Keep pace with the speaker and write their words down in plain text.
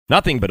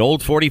Nothing but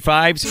old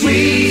 45s.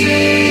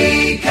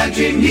 Sweet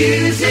country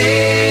music.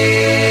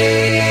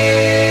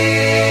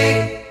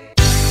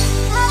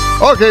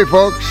 Okay,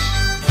 folks,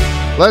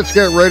 let's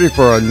get ready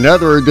for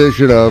another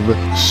edition of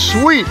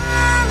Sweet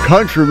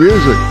Country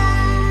Music.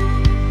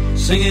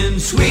 Singing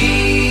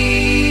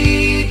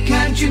sweet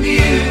country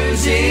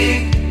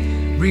music,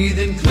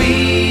 breathing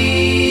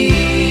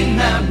clean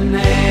mountain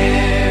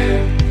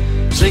air.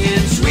 Singing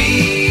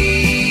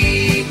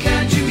sweet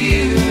country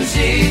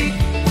music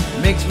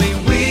makes me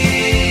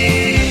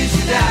wish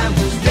that I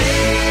was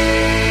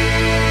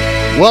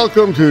there.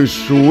 Welcome to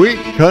Sweet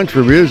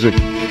Country Music.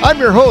 I'm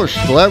your host,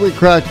 Larry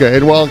Kratka,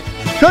 and while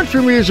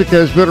country music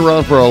has been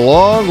around for a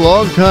long,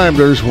 long time,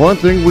 there's one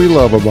thing we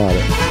love about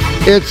it.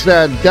 It's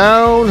that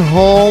down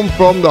home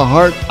from the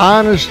heart,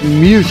 honest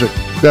music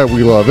that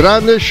we love. And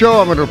on this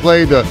show, I'm going to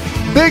play the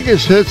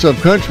biggest hits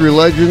of country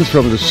legends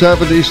from the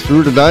 70s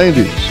through the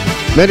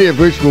 90s, many of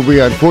which will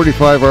be on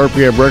 45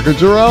 RPM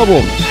records or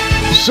albums.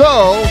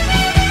 So,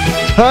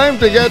 time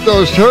to get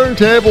those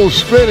turntables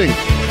spinning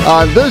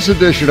on this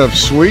edition of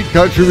Sweet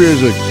Country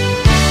Music.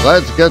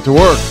 Let's get to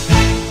work.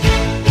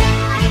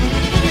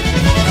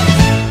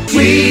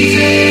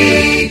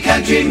 Sweet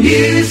country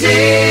music.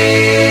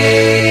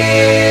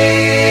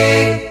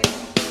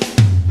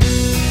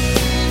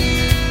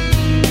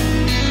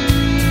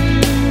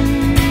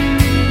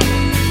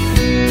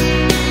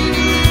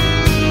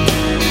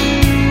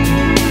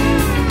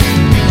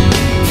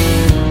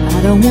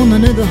 I don't want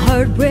another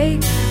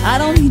heartbreak. I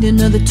don't need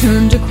another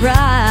turn to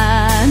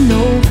cry.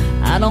 No,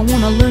 I don't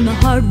want to learn the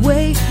hard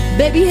way.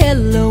 Baby,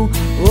 hello,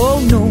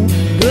 oh no,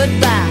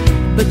 goodbye.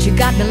 But you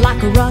got me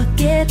like a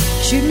rocket,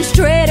 shooting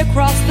straight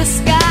across the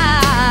sky.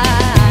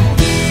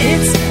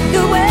 It's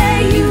the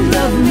way you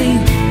love me.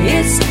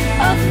 It's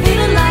a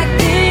feeling like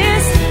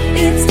this.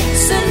 It's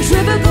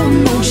centrifugal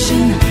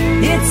motion.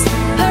 It's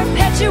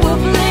perpetual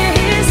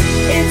bliss.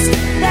 It's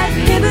that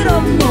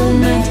pivotal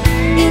moment.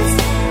 It's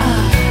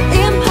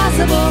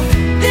impossible.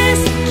 This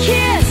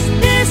kiss,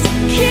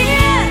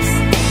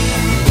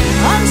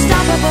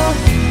 unstoppable.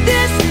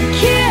 This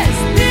kiss.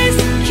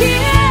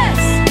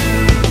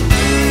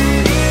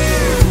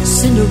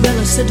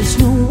 Cinderella said to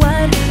Snow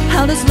White,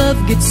 how does love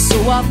get so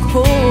off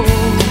course?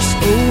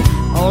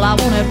 Oh, all I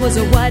wanted was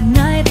a white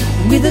knight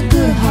with a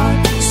good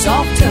heart,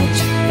 soft touch,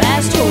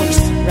 fast horse,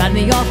 ride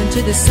me off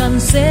into the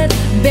sunset.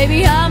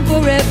 Baby, I'm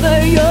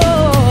forever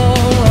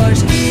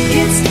yours.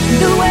 It's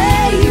the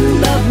way you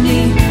love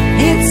me.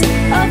 It's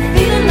a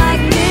feeling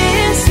like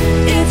this.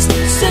 It's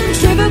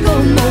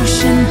centrifugal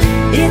motion.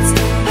 It's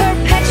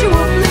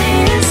perpetual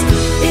bliss.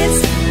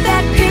 It's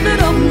that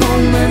pivotal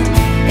moment.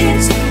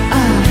 It's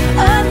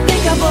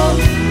unthinkable.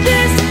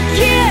 This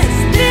kiss,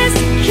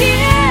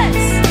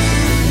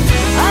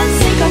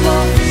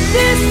 unsinkable.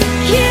 This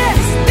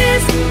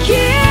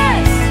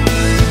kiss.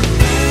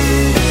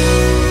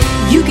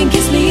 You can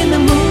kiss me in the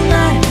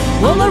moonlight,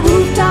 on the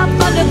rooftop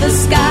under the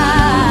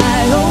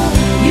sky. Oh,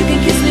 you can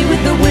kiss me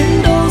with the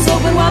windows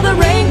open while the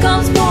rain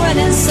comes pouring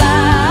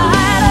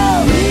inside.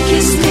 Oh,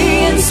 kiss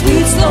me in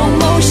sweet slow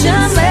motion.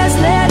 Let's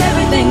let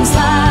everything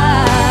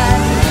slide.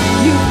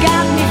 You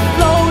got me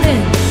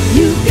floating.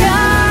 You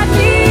got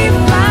me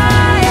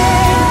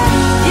flying.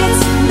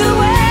 It's the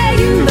way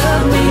you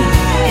love me.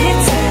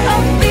 It's a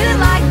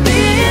feeling like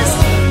this.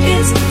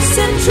 It's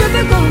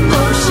centrifugal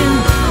motion.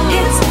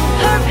 It's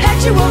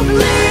perpetual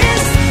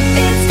bliss.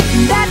 It's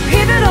that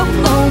pivotal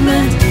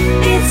moment.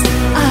 It's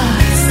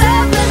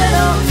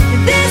subliminal.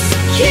 This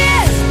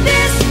kiss.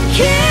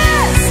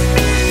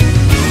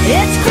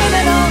 It's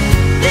criminal.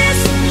 This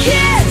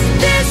kiss.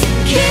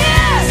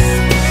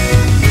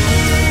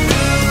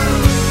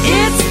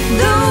 It's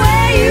the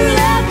way you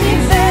love me,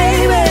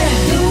 baby.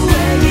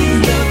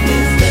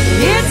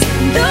 It's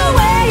the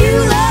way you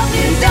love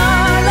me,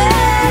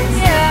 darling.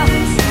 Yeah.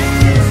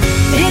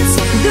 It's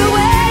the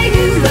way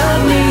you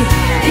love me.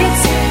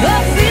 It's a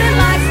feeling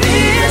like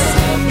this.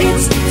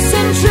 It's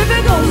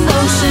centrifugal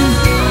motion.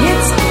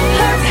 It's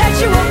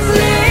perpetual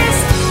bliss.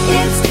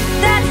 It's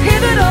that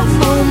pivotal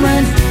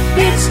moment.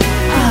 It's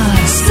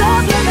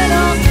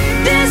subliminal.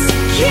 This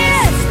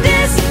kiss.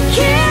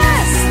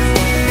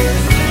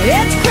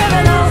 It's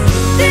criminal.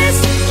 This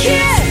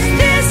kiss.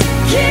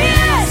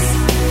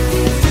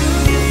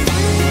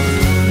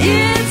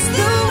 It's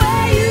the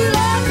way you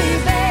love me,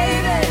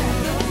 baby.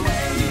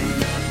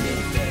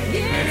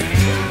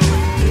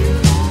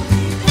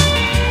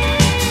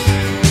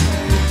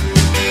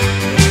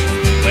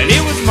 Well,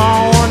 it was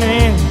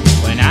morning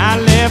when I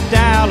left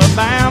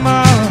Alabama.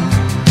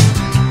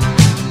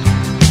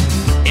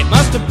 It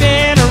must have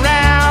been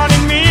around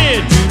in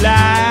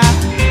mid-July.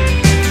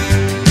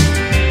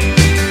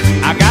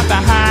 I got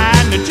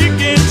behind a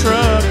chicken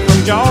truck from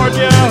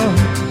Georgia,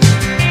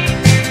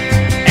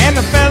 and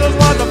the feathers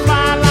was a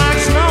flying like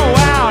snow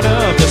out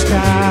of the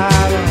sky.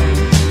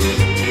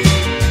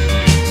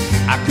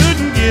 I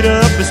couldn't get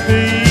up the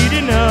speed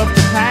enough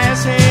to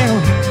pass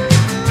him,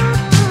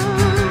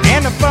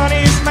 and the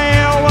funny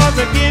smell was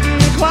getting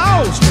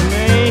close to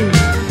me.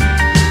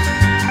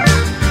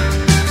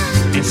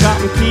 And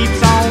something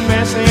keeps on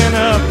messing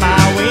up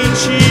my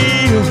windshield.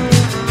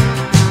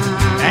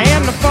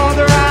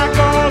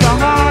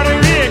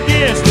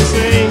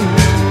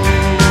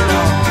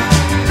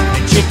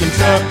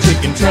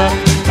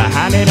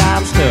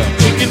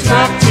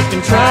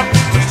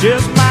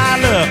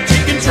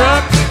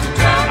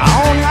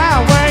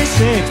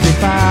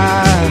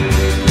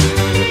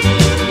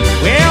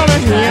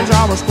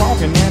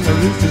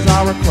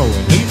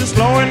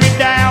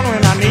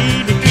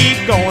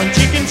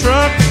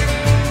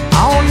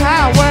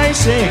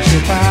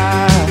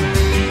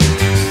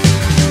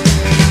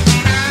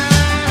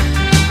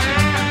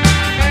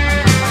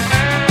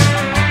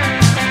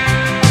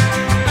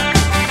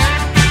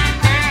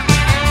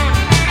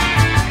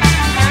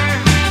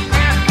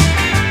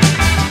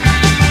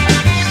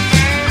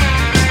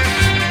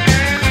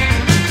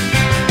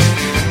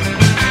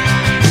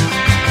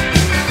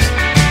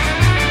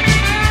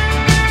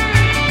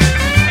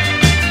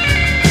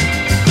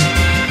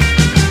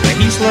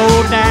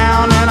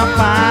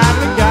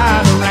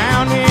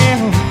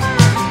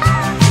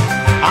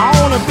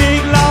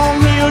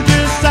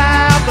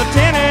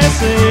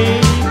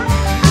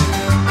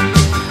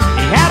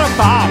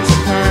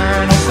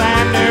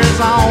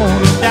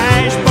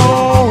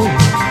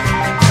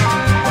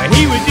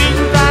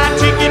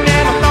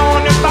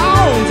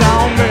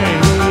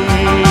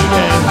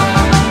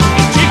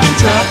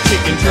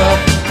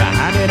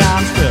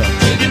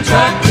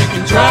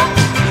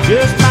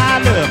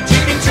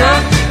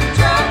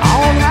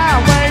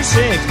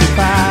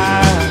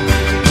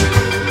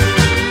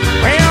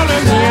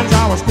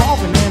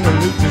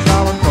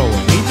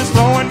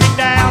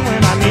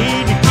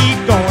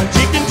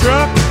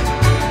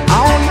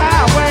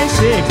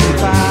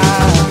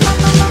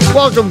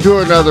 Welcome to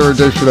another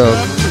edition of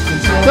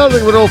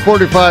Nothing But Old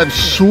 45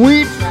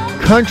 Sweet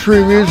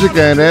Country Music,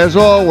 and as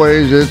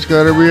always, it's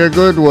going to be a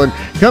good one.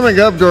 Coming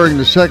up during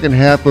the second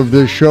half of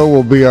this show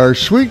will be our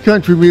Sweet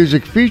Country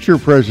Music feature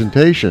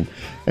presentation,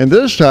 and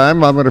this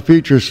time I'm going to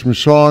feature some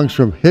songs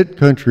from hit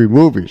country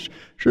movies.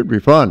 Should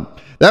be fun.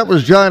 That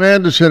was John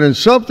Anderson and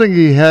something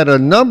he had a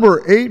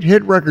number 8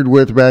 hit record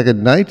with back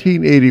in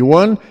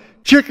 1981,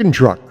 Chicken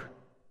Truck.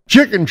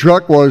 Chicken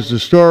Truck was the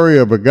story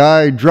of a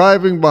guy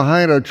driving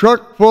behind a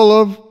truck full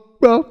of,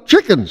 well,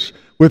 chickens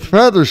with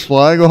feathers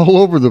flying all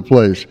over the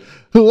place.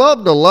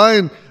 Loved the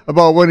line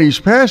about when he's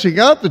passing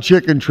out the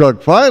chicken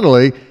truck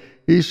finally,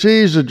 he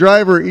sees the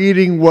driver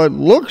eating what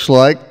looks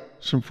like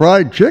some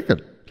fried chicken.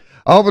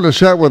 Off the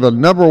set with a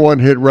number 1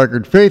 hit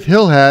record Faith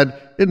Hill had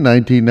in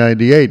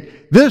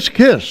 1998. This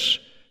Kiss.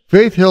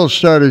 Faith Hill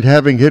started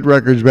having hit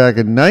records back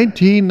in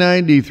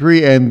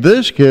 1993, and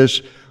This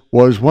Kiss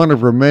was one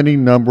of her many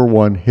number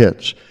 1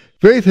 hits.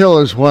 Faith Hill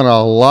has won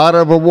a lot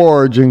of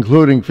awards,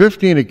 including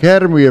 15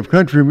 Academy of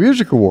Country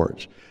Music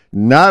Awards.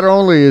 Not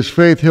only is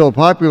Faith Hill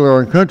popular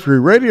on country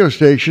radio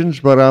stations,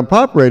 but on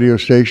pop radio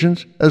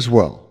stations as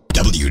well.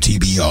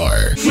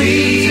 WTBR.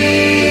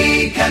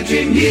 Sweet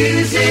country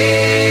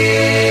music.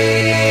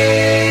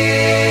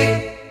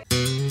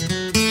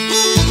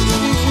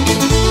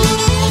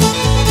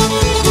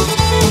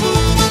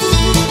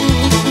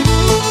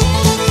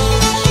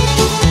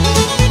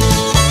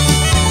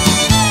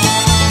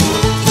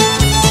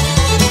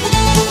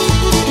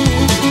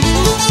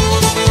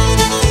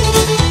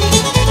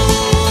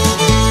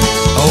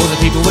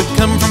 People would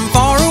come from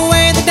far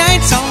away, the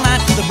dance all night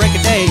till the break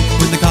of day.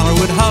 When the caller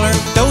would holler,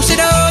 do-si-do,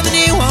 the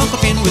new Uncle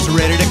Finn was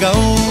ready to go.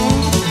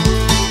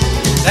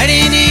 Late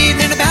in the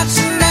evening, about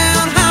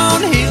sundown, high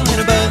on the hill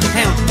and above the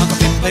town, Uncle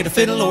Finn played a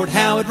fiddle, Lord,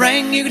 how it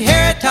rang. You could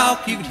hear it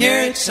talk, you could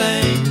hear it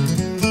sing.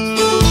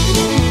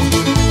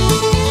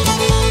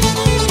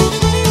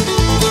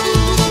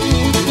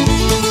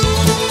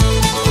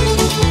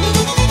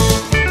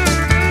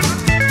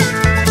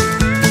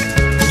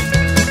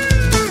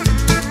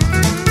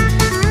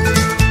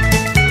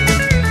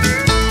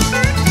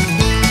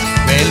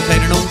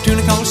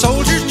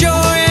 Soldier's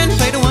Joy, and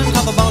played a one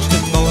called the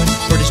Boston Boy.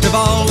 Prettiest of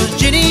all was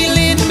Jenny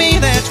Lynn to me,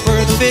 that's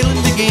where the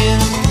fiddling began.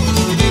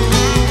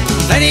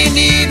 Late in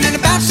the evening,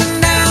 about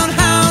sundown,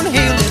 high on the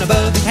hill and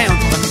above the town,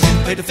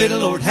 played the fiddle,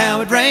 Lord,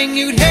 how it rang.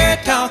 You could hear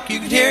it talk, you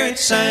could hear it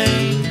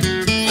sing.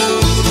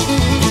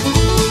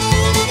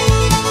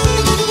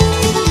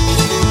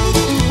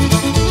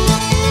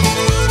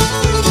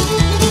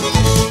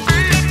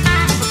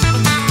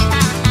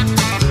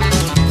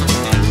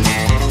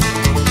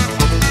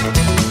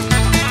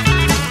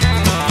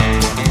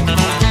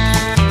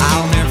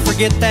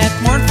 Get that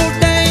mournful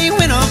day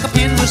when Uncle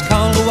Finn was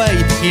called away.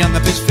 He hung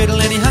up his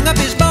fiddle and he hung up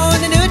his bow,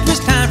 and they knew it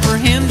was time for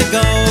him to go.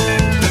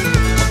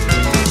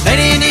 Late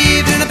in the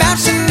evening, about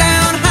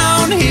sundown,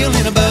 high on the hill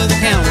and above the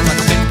town,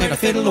 Uncle Finn played a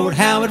fiddle, Lord,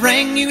 how it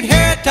rang. You could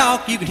hear it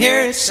talk, you could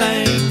hear it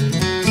sing.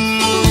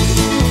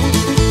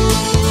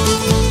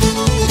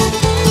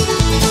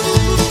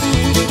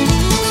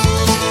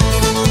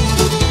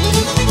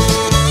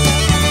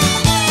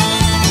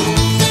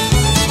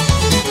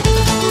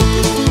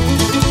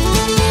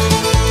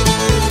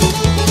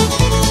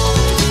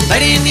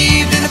 Late in the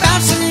evening,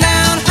 about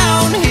sundown,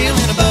 high on the hill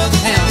and above the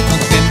town,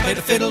 Uncle Finn played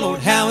a fiddle, Lord,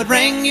 how it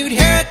rang. You could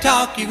hear it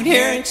talk, you could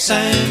hear it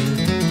sing.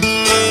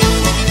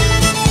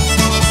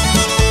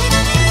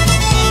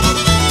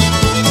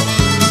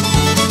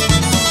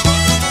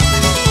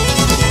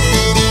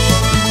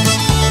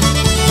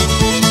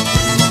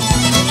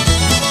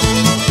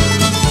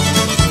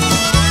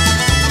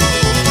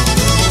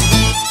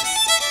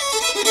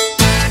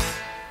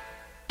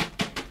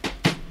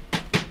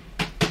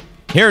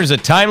 Here's a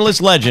timeless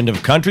legend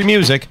of country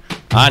music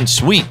on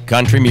Sweet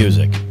Country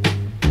Music.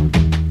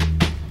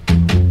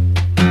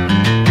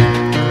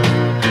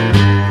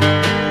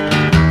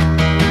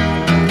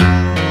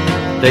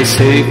 They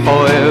say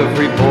for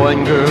every boy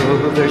and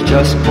girl there's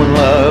just one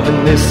love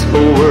in this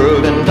whole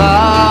world, and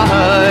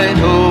I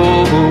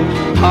know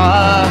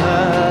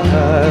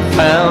I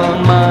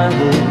found mine.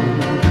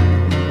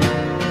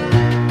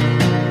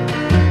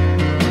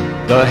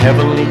 The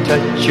heavenly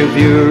touch of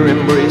your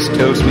embrace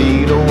tells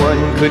me no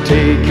one could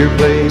take your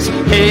place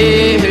ever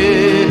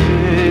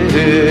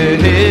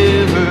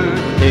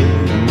in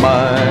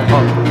my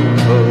heart.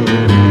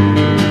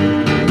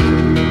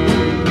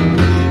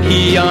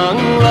 Young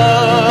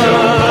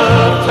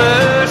love,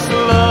 first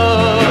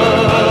love,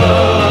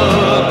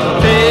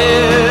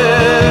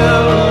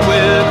 filled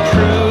with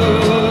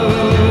true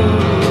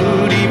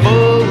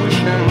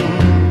devotion.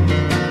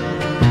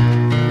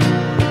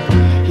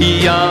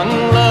 Young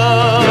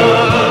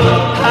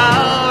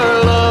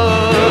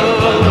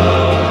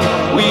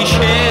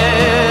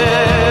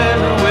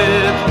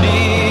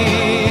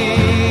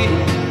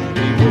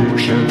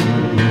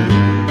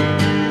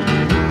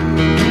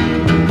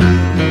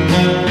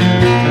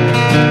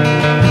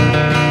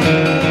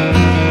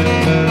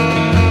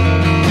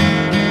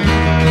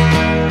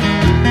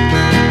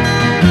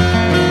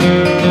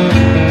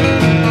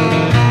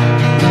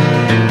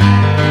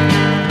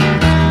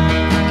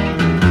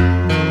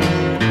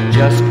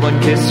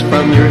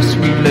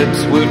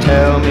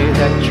tell me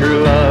that your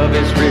love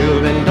is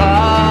real, and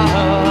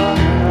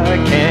I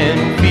can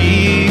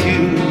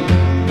feel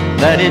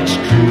that it's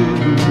true.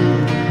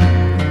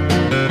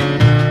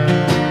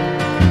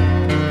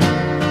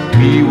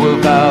 We will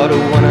vow to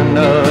one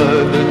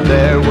another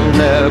there will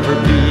never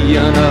be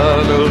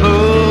another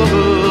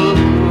love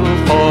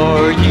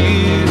for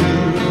you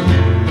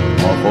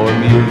or for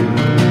me.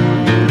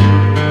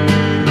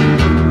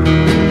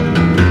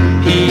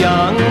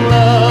 Young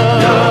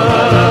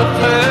love,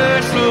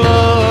 first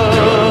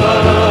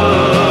love,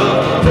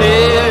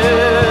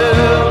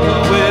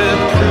 filled with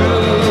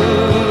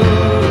true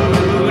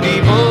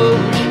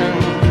devotion.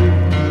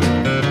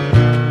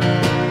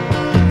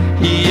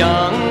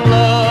 Young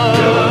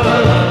love,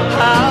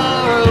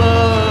 our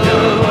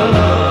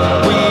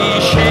love, we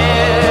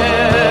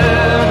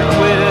share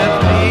with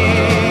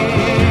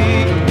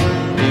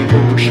the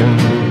ocean.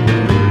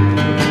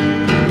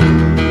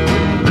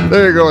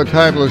 There you go, a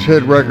timeless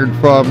hit record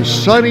from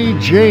Sonny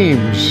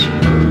James.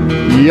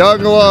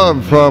 Young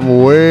Love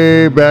from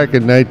way back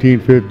in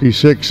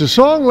 1956. The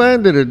song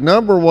landed at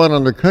number one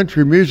on the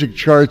country music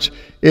charts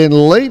in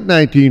late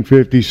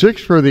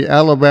 1956 for the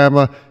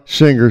Alabama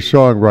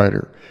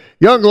singer-songwriter.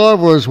 Young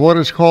Love was what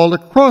is called a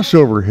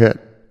crossover hit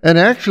and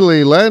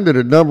actually landed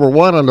at number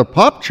one on the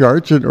pop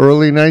charts in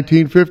early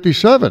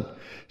 1957.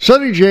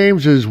 Sonny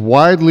James is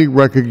widely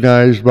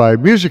recognized by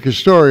music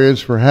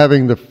historians for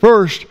having the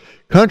first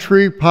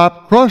country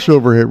pop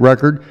crossover hit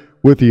record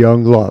with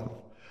Young Love.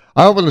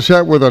 I opened the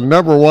set with a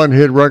number one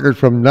hit record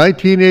from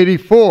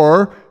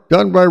 1984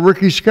 done by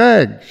Ricky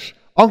Skaggs,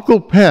 Uncle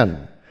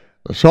Pen.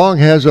 The song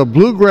has a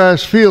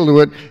bluegrass feel to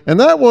it, and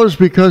that was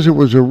because it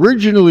was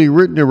originally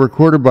written and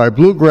recorded by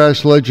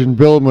bluegrass legend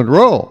Bill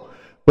Monroe,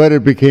 but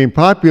it became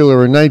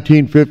popular in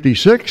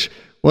 1956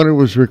 when it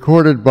was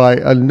recorded by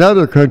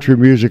another country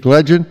music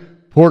legend,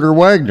 Porter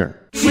Wagoner.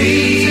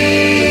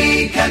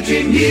 Sweet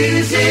country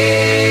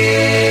music.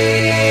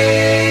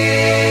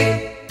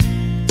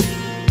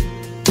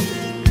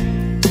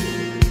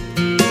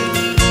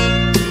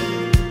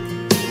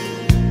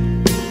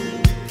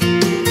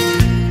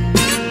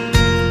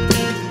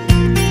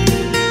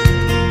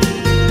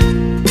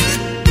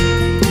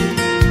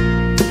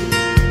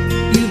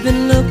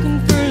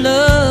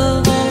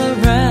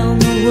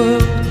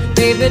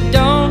 Baby,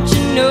 don't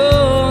you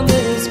know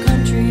this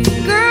country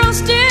girl's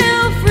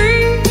still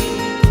free?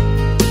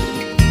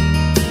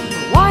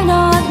 Why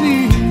not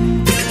me?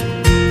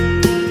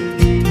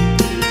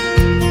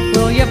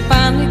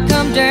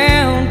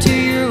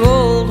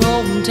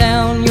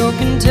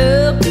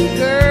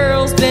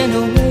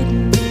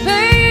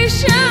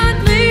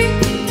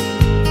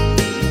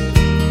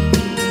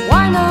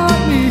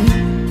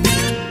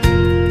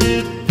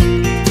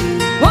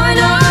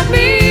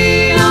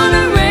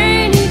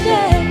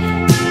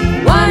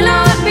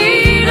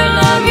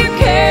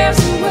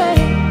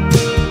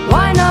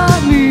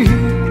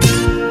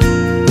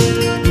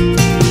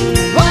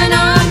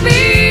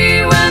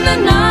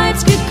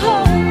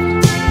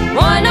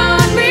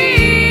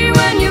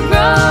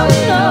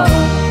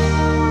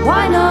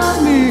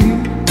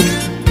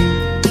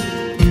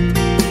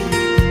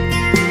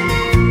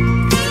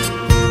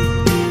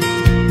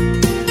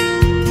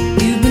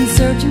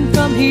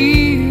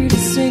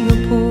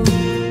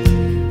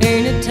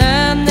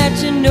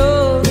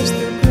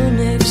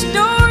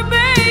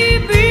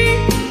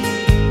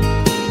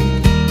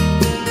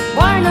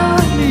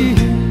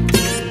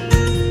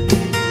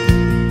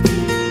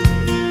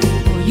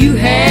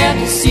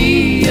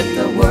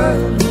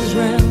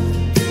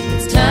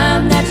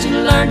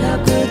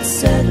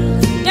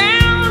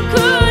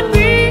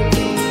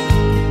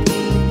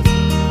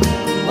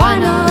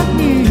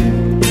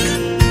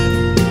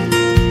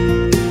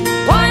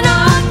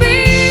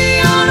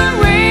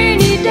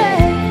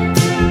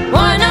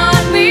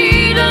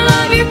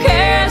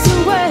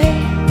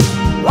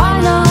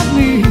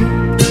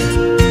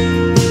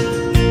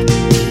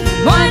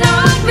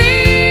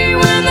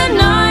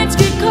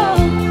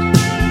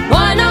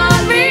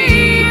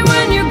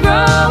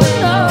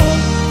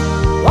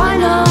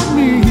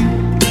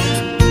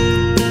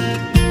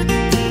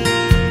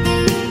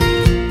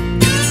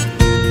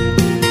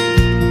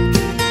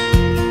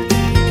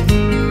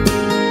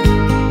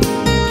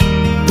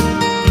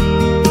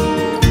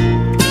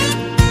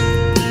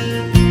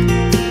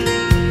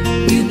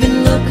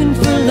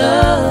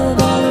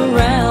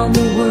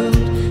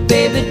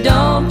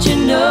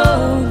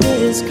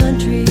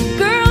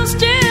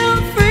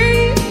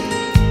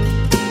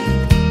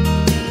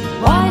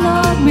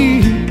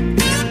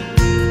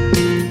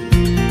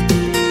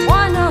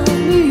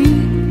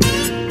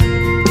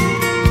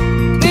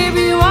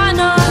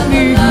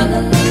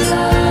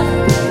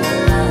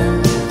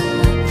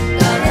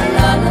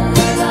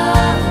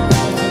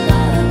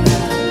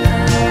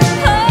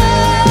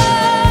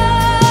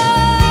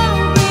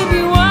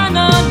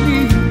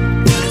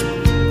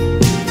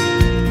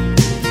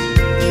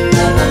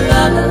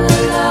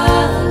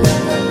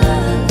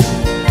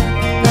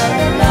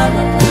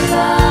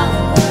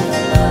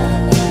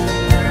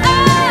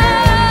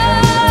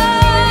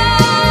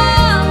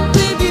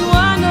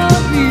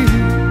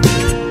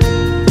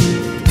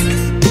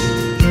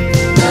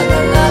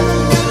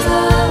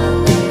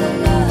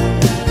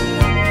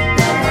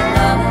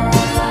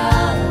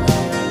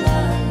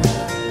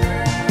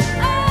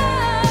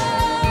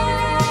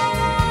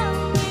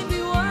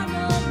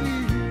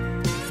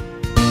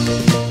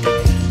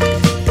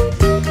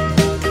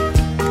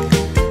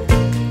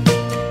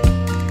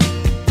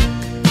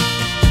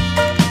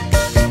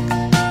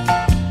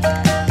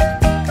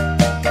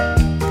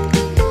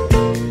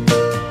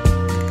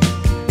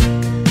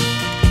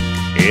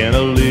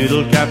 a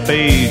little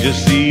cafe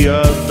just the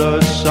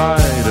other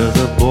side of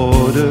the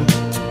border.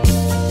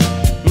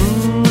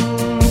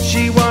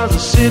 She was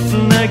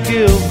sitting there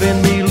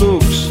giving me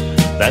looks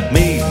that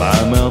made my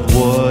mouth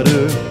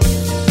water.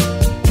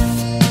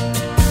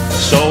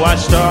 So I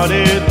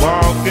started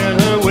walking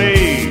her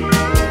way,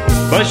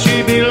 but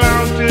she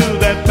belonged to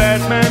that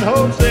bad man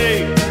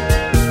Jose.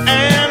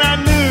 And I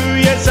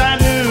knew, yes I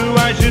knew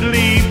I should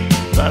leave,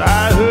 but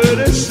I heard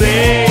her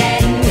say,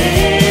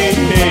 hey,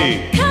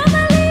 hey, come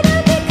a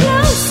little bit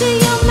closer,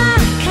 you're my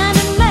kind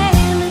of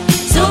man,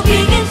 so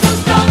big and so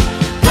strong.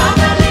 Come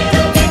a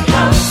little bit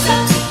closer,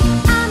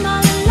 I'm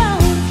all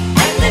alone,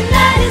 and the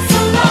night is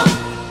so long.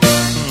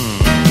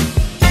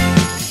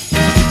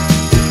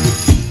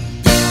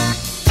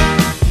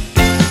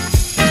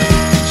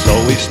 So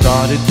we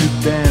started to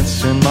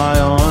dance in my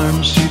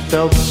arms, she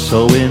felt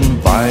so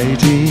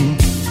inviting.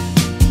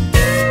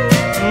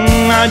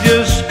 I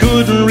just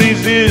couldn't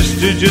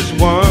resist to just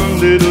one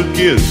little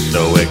kiss,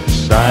 so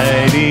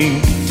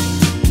exciting.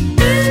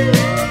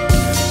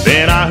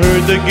 Then I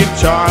heard the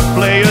guitar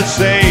player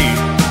say,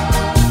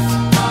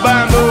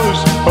 Bamboo's,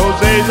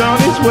 Jose's on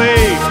his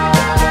way.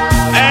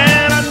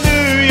 And I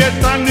knew,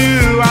 yes I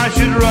knew I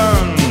should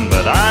run,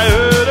 but I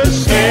heard her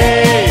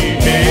say,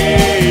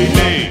 hey,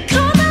 hey,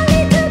 Come a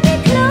little bit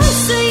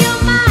closer,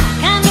 you're my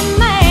kind of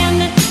man,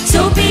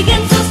 so big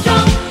and so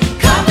strong.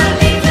 Come a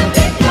little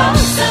bit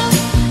closer,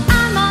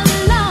 I'm all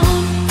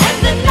alone, and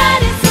the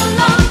night is so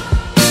long.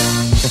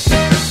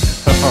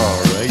 all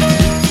right.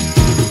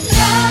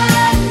 La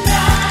la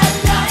la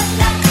la,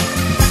 la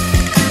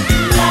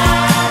la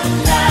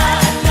la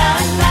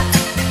la, la la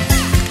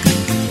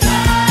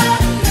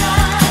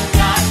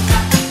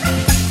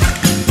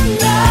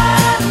la, la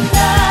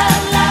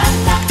la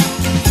la.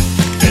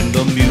 And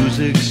the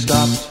music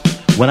stopped.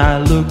 When I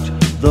looked,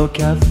 the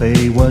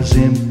cafe was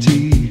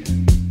empty.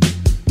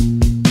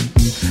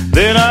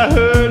 Then I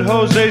heard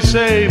Jose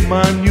say,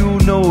 man, you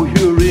know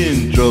you're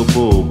in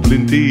trouble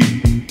plenty.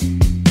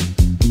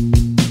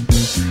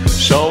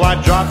 So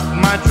I dropped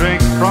my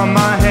drink from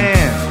my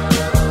hand,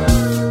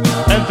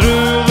 and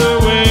through the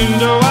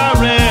window I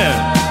ran.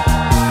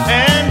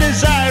 And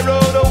as I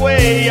rode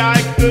away,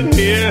 I could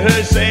hear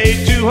her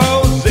say to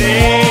Jose,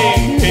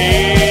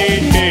 hey,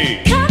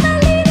 hey, Come a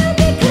little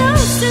bit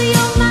closer,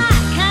 you're my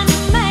kind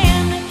of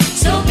man,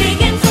 so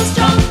big and so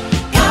strong.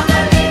 Come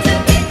a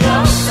little bit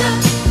closer,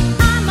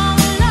 I'm all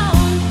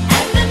alone,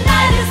 and the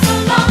night is so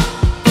long.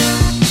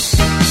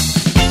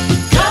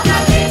 Come a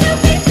little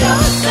bit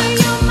closer,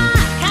 you're my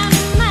kind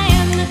of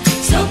man,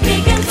 so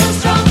big and so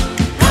strong.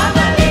 Come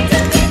a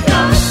little bit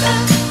closer,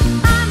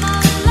 I'm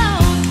all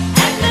alone,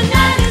 and the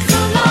night is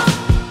so long.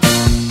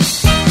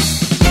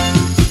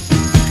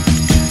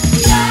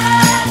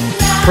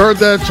 Heard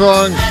that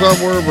song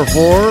somewhere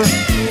before?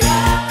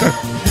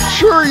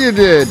 Sure you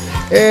did.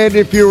 And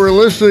if you were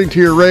listening to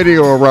your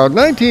radio around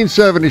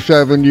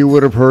 1977, you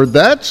would have heard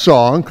that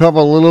song come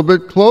a little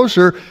bit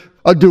closer,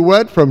 a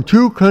duet from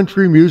two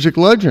country music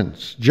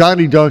legends,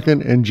 Johnny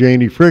Duncan and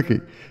Janie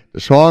Fricke.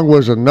 The song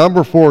was a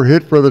number 4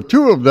 hit for the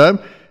two of them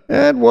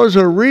and was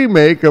a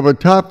remake of a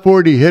top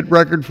 40 hit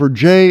record for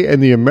Jay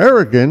and the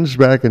Americans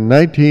back in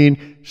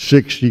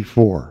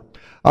 1964.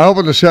 I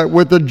opened the set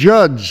with the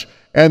Judds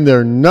and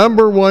their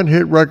number 1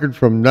 hit record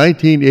from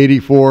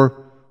 1984,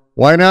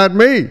 Why Not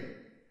Me?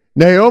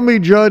 Naomi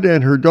Judd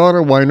and her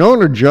daughter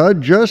Winona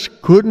Judd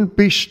just couldn't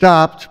be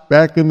stopped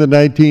back in the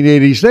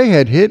 1980s. They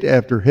had hit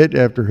after hit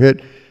after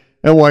hit,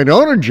 and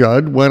Winona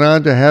Judd went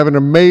on to have an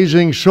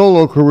amazing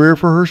solo career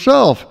for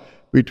herself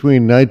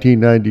between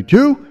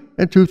 1992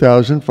 and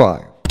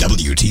 2005.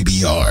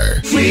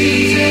 WTBR.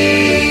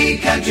 Free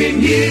country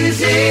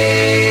music.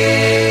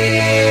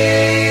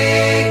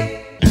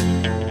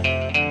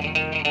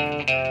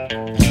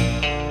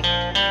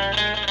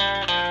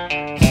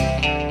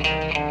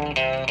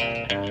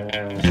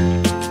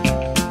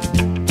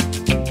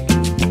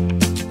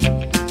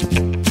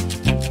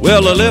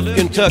 Well, I left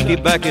Kentucky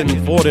back in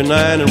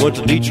 49 and went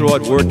to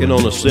Detroit working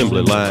on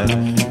assembly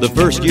line. The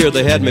first year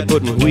they had me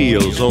putting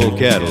wheels on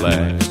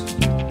Cadillacs.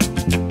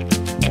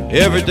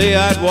 Every day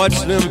I'd watch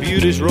them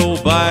beauties roll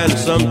by, and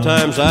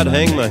sometimes I'd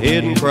hang my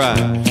head and cry,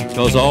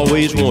 'cause I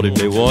always wanted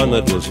me one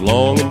that was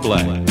long and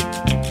black.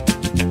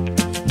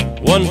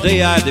 One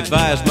day I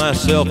devised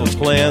myself a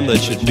plan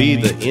that should be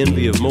the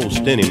envy of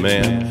most any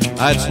man.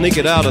 I'd sneak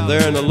it out of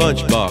there in a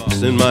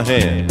lunchbox in my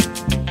hand.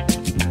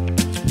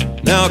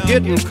 Now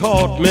getting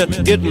caught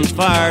meant getting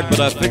fired, but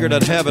I figured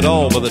I'd have it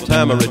all by the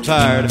time I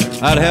retired.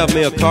 I'd have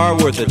me a car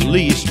worth at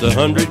least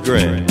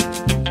 $100,000.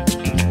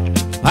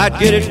 I'd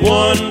get it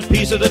one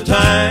piece at a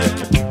time,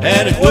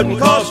 and it wouldn't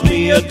cost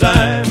me a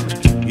dime.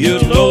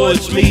 You'll know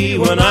it's me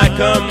when I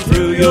come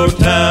through your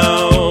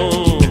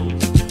town.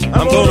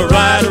 I'm gonna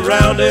ride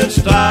around in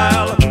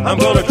style, I'm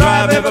gonna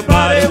drive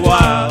everybody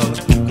wild,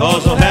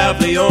 'cause I'll have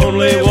the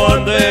only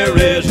one there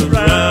is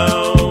around.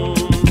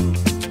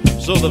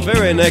 So the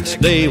very next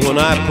day when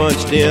I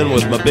punched in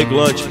with my big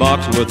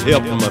lunchbox and with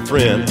help from my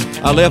friend,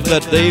 I left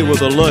that day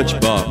with a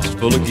lunchbox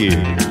full of gears.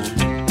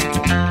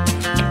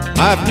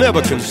 I've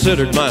never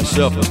considered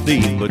myself a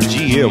thief, but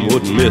GM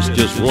wouldn't miss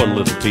just one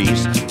little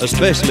piece,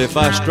 especially if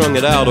I strung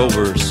it out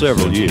over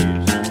several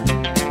years.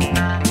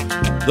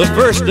 The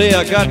first day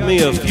I got me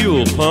a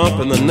fuel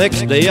pump, and the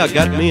next day I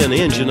got me an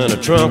engine and a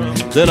trunk.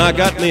 Then I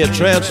got me a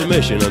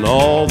transmission and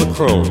all the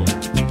chrome.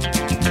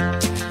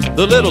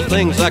 The little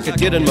things I could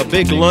get in my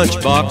big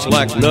lunchbox,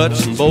 like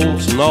nuts and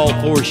bolts and all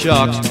four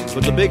shocks,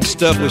 but the big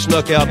stuff we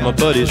snuck out my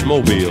buddy's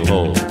mobile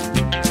home.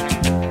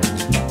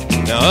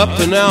 Now up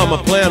to now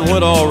my plan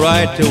went all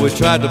right till we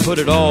tried to put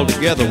it all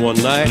together one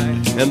night,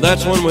 and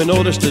that's when we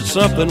noticed that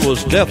something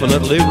was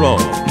definitely wrong.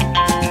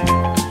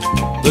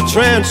 The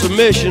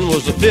transmission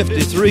was a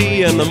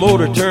 53 and the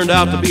motor turned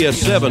out to be a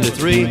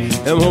 73,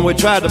 and when we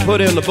tried to put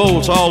in the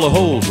bolts, all the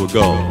holes were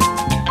gone.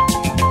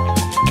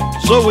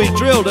 So we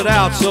drilled it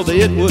out so that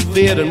it would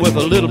fit, and with a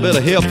little bit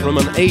of help from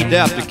an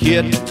adapter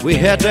kit, we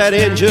had that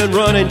engine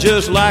running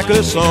just like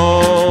a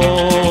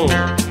song.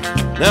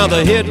 Now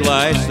the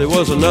headlights, there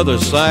was another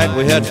sight.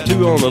 We had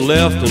two on the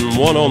left and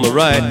one on the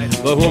right,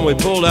 but when we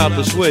pulled out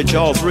the switch,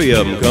 all three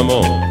of them come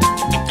on.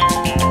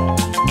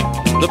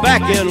 The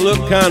back end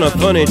looked kind of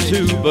funny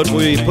too, but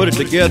we put it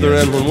together,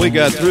 and when we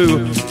got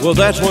through, well,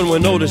 that's when we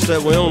noticed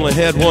that we only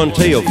had one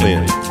tail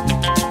fin.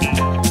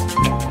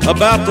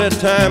 About that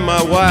time,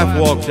 my wife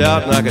walked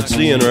out, and I could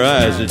see in her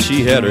eyes that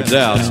she had her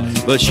doubts,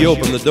 but she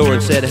opened the door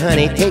and said,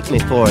 "Honey, take me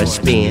for a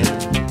spin."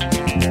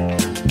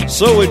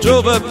 So we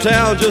drove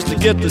uptown just to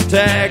get the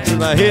tags,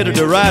 and I headed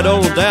to ride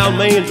on down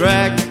Main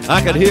Drag.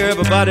 I could hear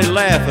everybody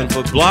laughing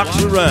for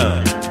blocks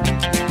around.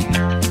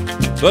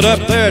 But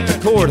up there at the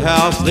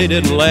courthouse, they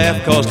didn't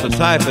laugh, 'cause to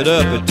type it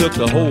up, it took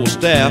the whole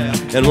staff,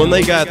 and when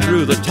they got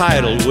through, the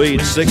title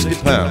weighed 60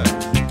 pounds.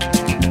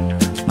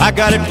 I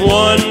got it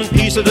one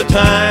piece at a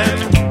time,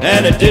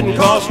 and it didn't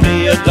cost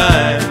me a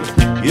dime.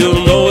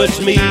 You'll know it's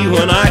me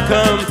when I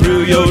come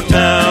through your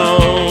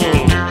town.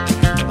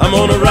 I'm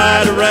gonna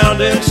ride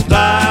around in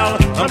style,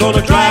 I'm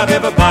gonna drive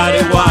everybody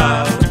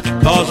wild,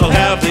 'cause I'll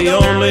have the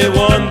only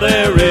one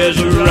there is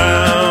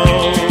around.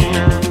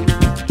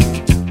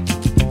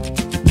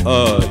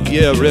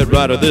 Yeah, Red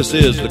Rider, this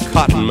is the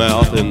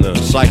Cottonmouth in the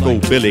Psycho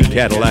Billy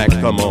Cadillac,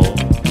 come on.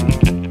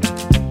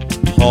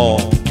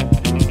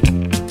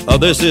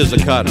 This is the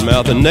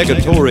Cottonmouth, and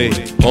negatory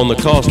on the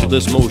cost of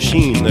this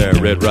machine there,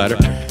 Red Rider.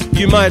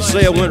 You might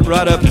say I went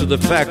right up to the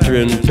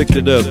factory and picked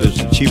it up.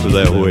 It's cheaper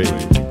that way.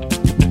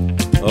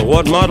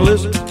 What model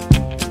is it?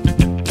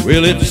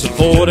 Well, it's a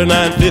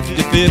 49,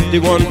 50,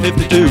 51,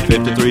 52,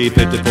 53,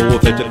 54,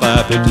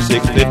 55,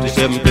 56,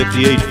 57,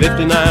 58,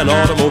 59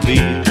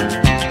 automobile.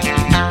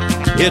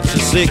 It's a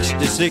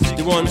 60,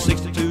 61,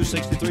 62,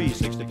 63,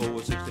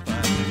 64, 65.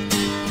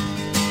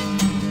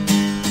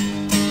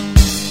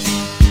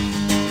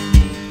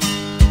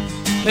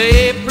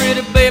 Hey,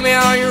 pretty baby,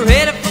 are you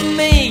ready for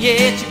me?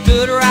 Yeah, it's your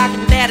good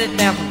rockin' daddy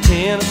down from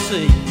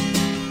Tennessee.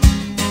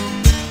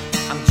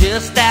 I'm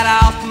just that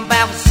Austin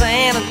bound for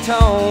San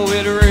Antonio,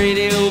 with the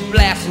radio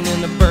blasting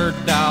and the bird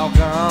dog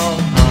on.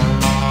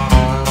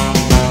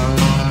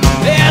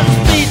 Yeah, the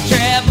speed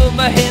trap of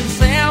my head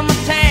sound my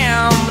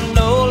town, but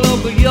no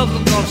local yokel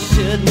gonna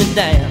shut me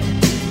down.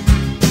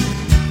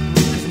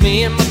 'Cause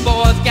me and my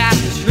boys got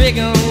this rig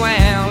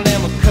unwound,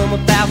 and we'll come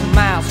 1,000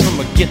 miles from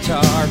a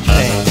guitar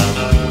town.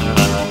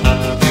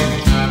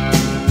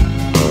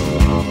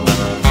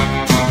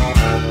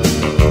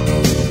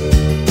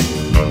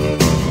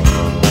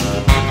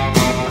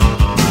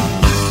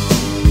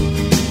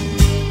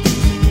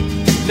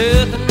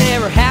 Nothing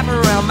ever happened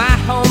around my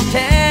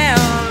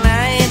hometown.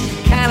 I ain't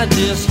the kind of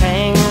just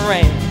hang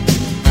around.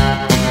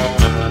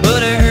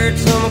 But I heard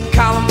someone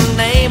calling my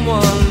name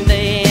one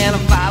day, and I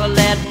followed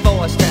that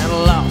voice down a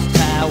lost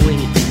highway.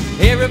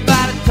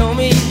 Everybody told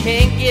me you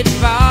can't get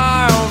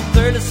far on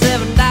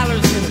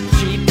 $37 in a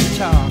cheap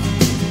guitar.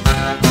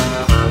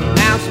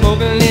 Now I'm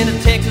smoking into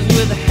Texas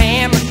with a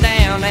hammer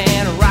down,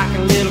 and a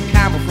rockin' little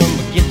combo from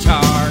a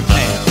guitar town.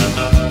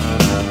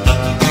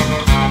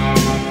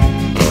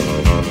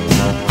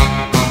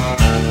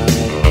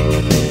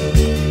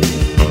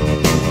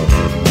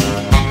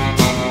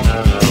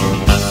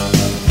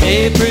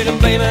 Hey, pretty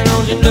baby,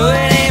 don't you know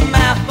it ain't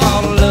my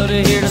fault? I love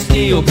to hear the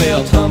steel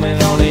bells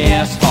humming on the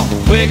asphalt.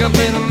 Wake up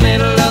in the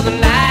middle of the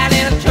night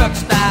in a truck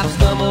stop,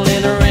 stumble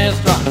in a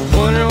restaurant,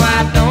 wonder why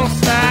I don't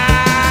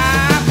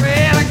stop.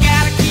 Well, I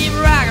gotta keep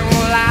rocking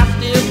while I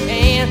still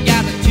can.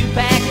 Got the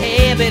 2-pack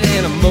habit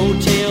and a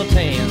Motel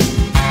 10.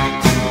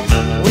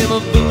 When my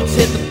boots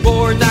hit the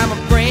boards, I'm a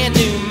brand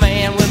new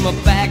man, with my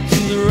back to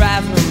the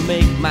rifle and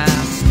make my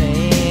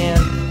stand.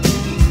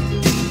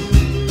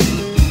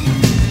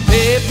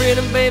 Hey,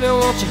 pretty baby,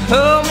 won't you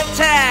hold me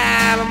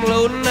tight? I'm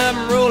loading up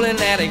and rolling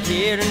out of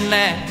here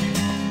tonight.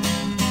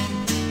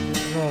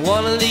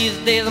 One of these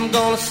days I'm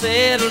gonna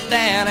settle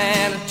down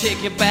and I'll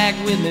take you back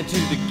with me to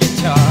the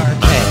guitar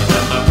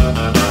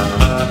town.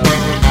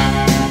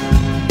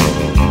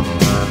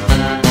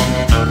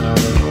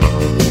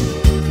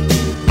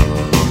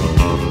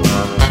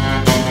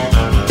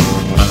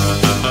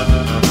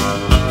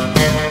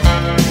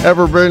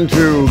 Ever been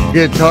to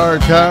Guitar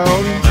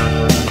Town?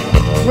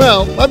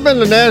 Well, I've been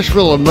to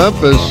Nashville and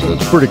Memphis.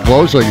 It's pretty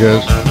close, I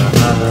guess.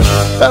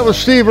 That was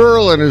Steve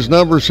Earle and his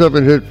number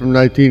 7 hit from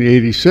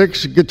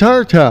 1986,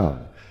 Guitar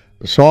Town.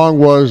 The song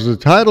was the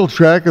title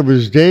track of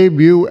his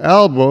debut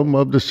album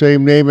of the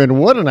same name, and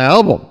what an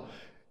album.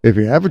 If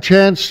you have a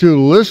chance to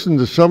listen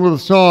to some of the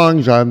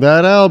songs on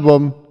that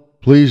album,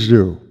 please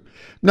do.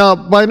 Now,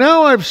 by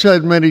now I've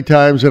said many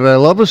times that I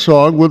love a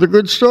song with a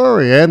good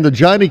story, and the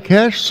Johnny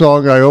Cash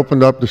song I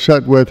opened up the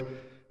set with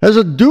has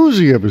a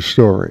doozy of a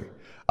story.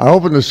 I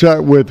opened the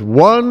set with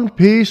One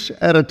Piece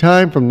at a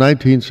Time from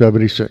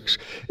 1976.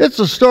 It's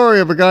the story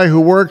of a guy who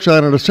works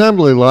on an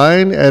assembly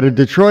line at a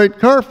Detroit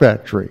car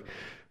factory.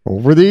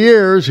 Over the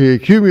years, he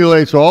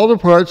accumulates all the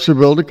parts to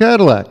build a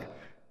Cadillac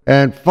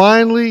and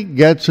finally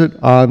gets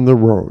it on the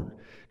road.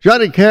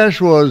 Johnny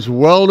Cash was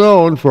well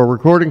known for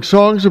recording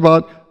songs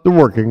about the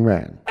working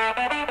man.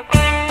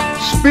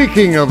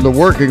 Speaking of the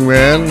working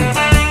man,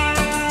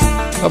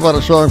 how about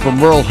a song from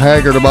Merle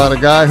Haggard about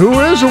a guy who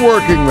is a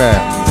working man?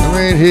 I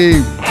mean,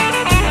 he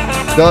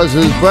does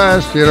his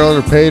best,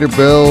 to pay the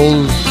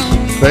bills,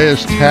 pay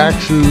his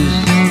taxes.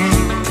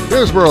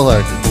 Here's Merle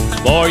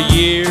Haggard. For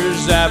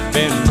years I've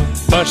been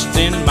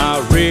busting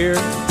my rear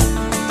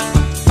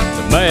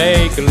to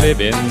make a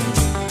living,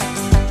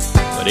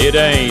 but it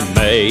ain't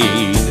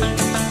made.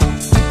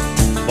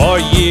 For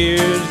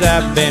years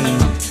I've been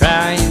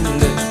trying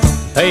to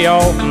pay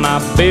off my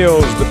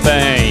bills, but they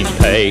ain't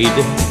paid.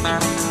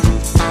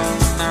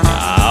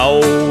 I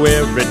owe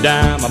every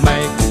dime I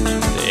make to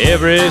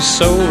every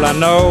soul I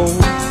know.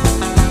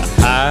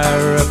 The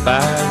higher up I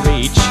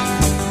reach,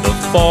 the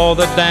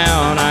farther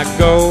down I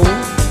go.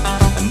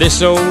 And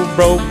this old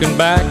broken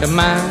back of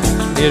mine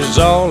is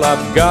all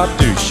I've got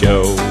to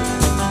show.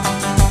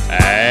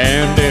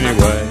 And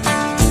anyway,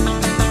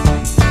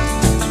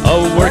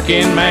 a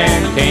working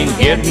man can't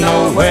get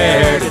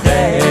nowhere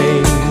today.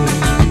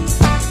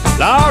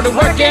 Lord, a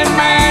working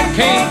man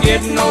can't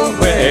get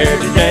nowhere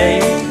today.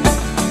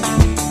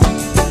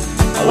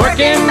 A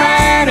working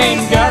man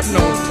ain't got no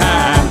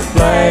time to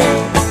play.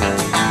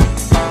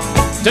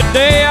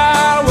 Today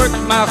I'll work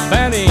my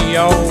fanny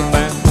off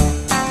and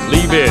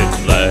leave it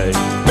lay.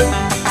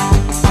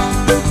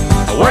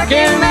 A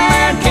working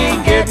man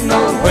can't get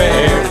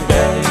nowhere today.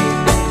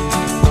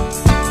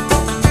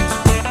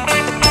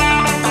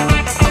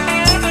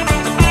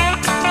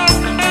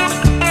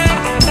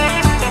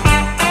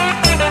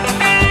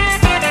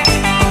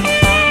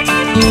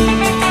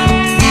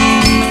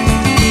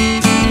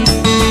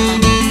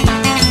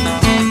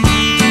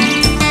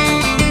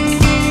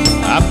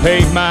 I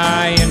pay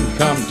my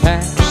income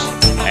tax,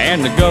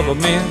 and the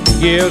government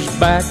gives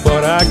back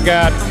what I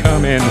got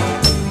coming.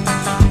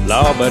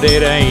 Law, but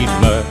it ain't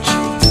much.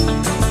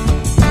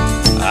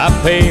 I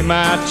pay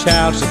my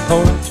child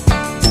support,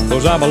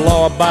 'cause I'm a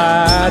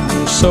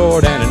law-abiding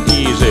sort and an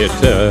easy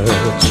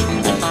touch.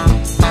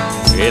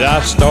 Yet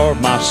I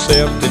starve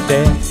myself to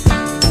death,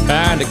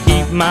 trying to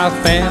keep my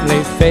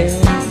family fed.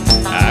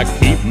 I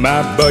keep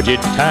my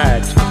budget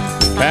tight,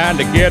 trying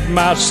to get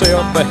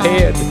myself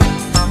ahead.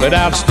 But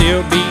I'll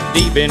still be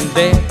deep in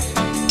debt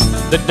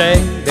the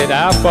day that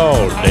I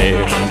fall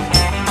dead.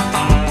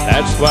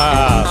 That's why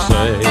I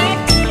say,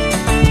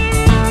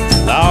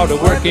 Lord, the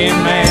working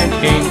man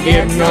can't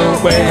get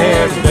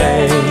nowhere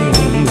today.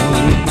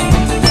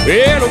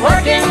 Well, the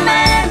working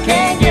man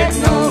can't get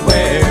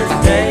nowhere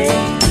today.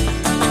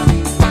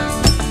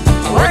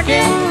 The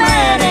working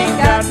man ain't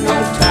got no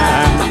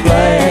time to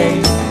play.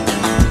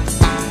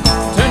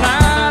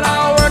 Tonight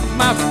I'll work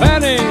my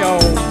fanny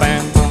off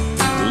and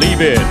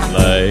leave it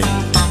lay.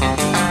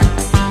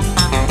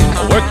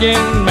 A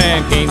working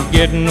man can't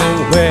get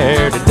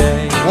nowhere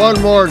today.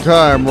 One more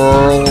time,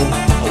 Merle.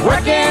 A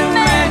working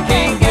man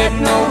can't get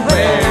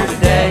nowhere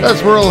today.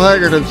 That's Merle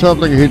Haggard and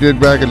something he did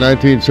back in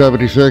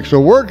 1976. A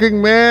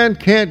working man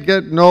can't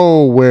get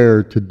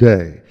nowhere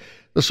today.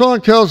 The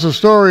song tells the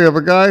story of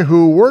a guy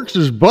who works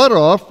his butt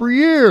off for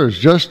years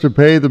just to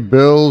pay the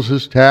bills,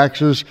 his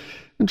taxes,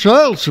 and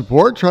child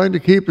support, trying to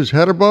keep his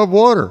head above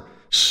water.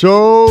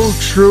 So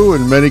true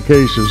in many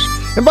cases.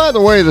 And by the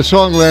way, the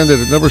song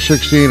landed at number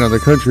 16 on the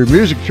country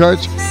music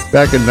charts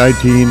back in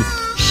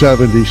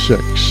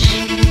 1976.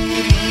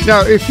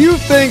 Now, if you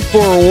think for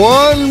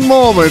one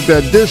moment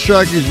that disc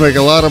jockeys make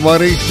a lot of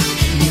money,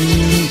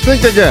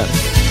 think again.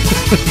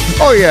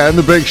 Oh yeah, in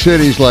the big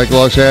cities like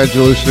Los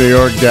Angeles, New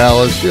York,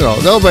 Dallas,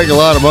 they'll make a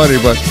lot of money,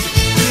 but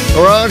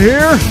around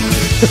here,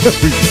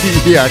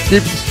 yeah,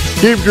 keep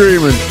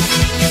dreaming.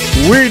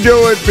 We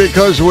do it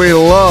because we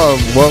love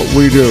what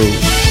we do.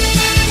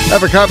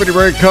 Have a comedy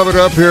break coming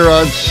up here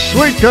on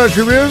Sweet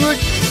Country Music.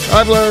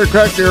 I'm Larry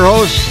Kratka, your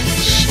host.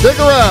 Stick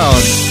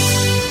around.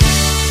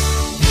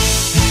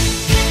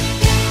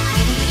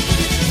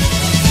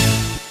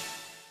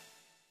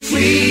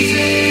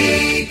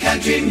 Sweet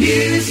Country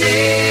Music.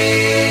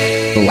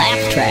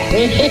 Laugh track.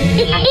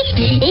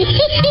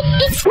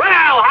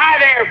 Well, hi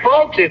there,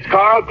 folks. It's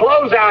Carl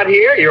Closeout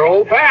here, your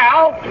old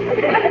pal.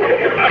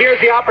 Here's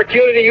the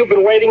opportunity you've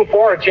been waiting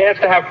for, a chance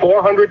to have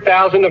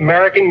 400,000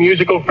 American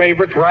musical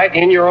favorites right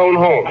in your own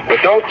home.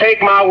 But don't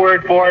take my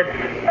word for it.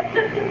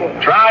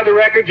 Try the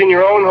records in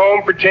your own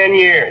home for 10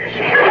 years.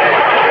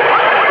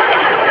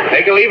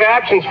 Take a leave of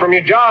absence from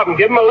your job and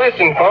give them a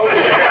listen, folks.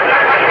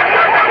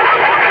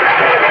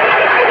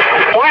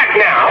 Black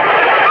now.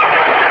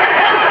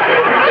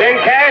 Send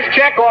cash,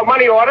 check, or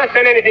money order.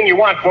 Send anything you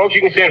want, folks.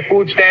 You can send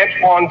food stamps,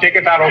 pawn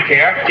tickets, I don't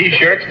care.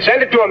 T-shirts.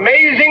 Send it to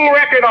Amazing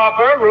Record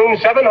Offer, room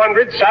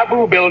 700,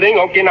 Sabu Building,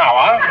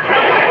 Okinawa.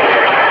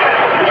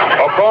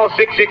 Or call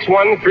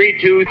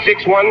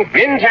 661-3261.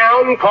 In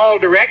town, call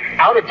direct.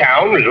 Out of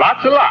town,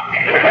 lots of luck.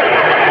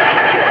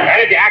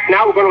 And if you act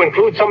now, we're going to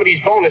include some of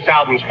these bonus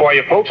albums for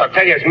you, folks. I'll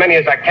tell you as many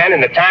as I can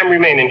in the time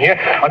remaining here.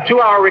 A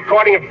 2-hour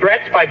recording of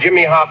Threats by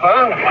Jimmy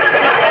Hoffa.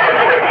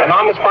 An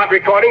on-the-spot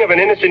recording of an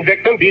innocent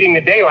victim beating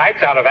the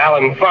daylights out of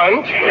Alan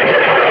Funt.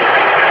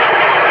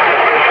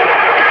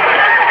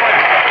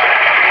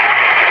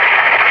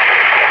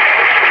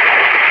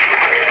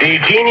 The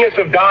Genius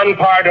of Don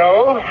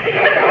Pardo.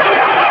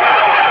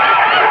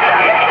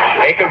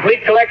 A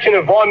complete collection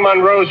of Vaughn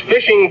Monroe's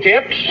fishing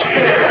tips.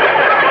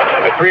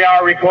 A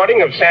 3-hour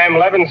recording of Sam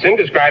Levinson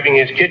describing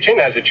his kitchen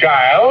as a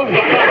child.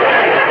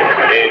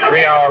 A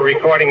 3-hour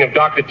recording of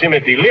Dr.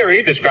 Timothy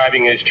Leary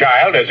describing his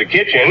child as a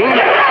kitchen.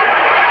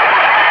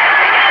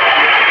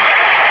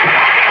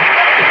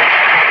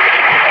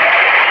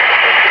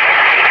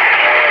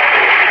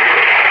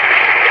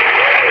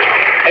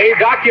 A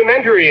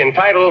documentary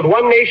entitled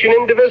One Nation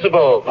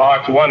Indivisible,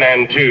 Parts 1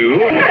 and 2.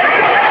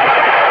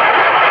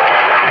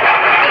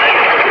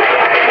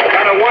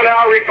 Got a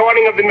 1-hour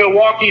recording of the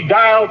Milwaukee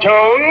dial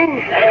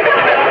tone.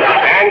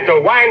 And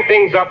to wind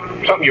things up,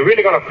 something you're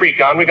really going to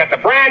freak on, we got the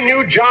brand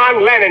new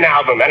John Lennon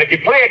album. And if you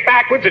play it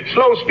backwards at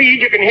slow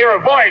speed, you can hear a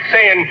voice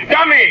saying,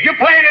 "Dummy, you're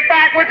playing it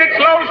backwards at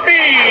slow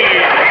speed."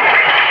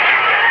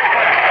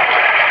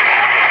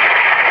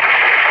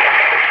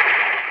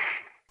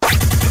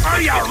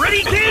 Are you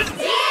ready, kids?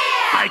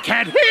 I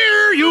can't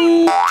hear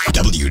you.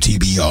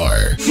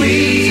 WTBR.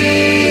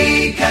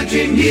 Sweet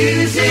country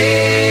music.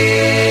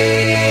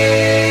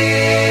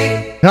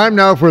 Time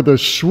now for the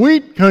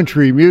Sweet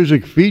Country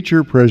Music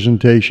feature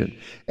presentation.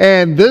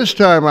 And this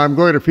time I'm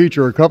going to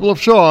feature a couple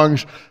of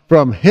songs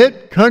from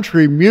hit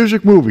country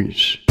music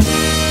movies.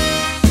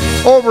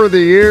 Over the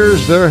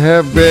years, there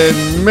have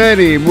been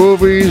many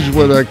movies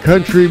with a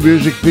country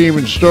music theme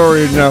and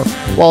story. Now,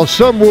 while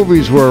some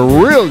movies were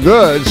real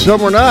good,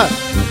 some were not.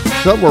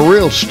 Some were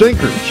real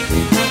stinkers.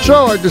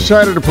 So I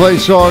decided to play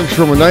songs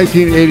from a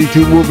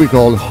 1982 movie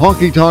called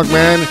Honky Tonk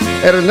Man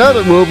and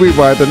another movie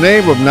by the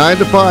name of 9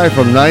 to 5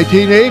 from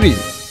 1980.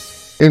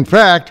 In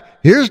fact,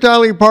 here's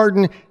Dolly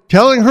Parton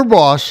telling her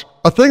boss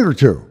a thing or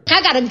two.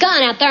 I got a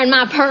gun out there in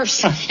my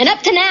purse, and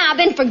up to now I've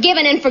been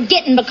forgiven and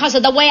forgetting because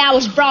of the way I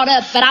was brought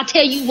up, but I'll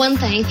tell you one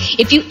thing,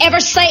 if you ever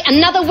say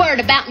another word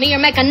about me or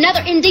make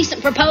another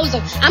indecent proposal,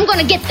 I'm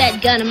gonna get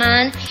that gun of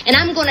mine, and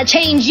I'm gonna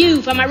change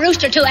you from a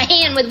rooster to a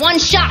hen with one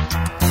shot.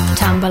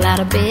 Tumble out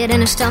of bed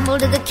and I stumble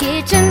to the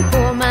kitchen,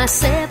 pour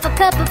myself a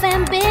cup of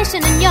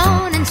ambition and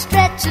yawn and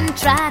stretch and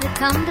try to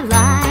come to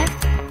life.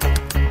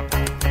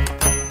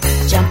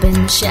 Jump in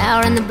the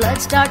shower and the blood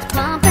starts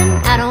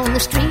pumping. Out on the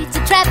streets,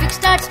 the traffic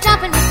starts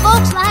jumping with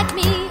folks like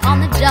me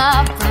on the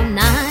job from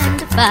 9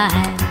 to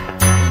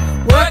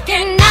 5.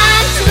 Working 9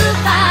 to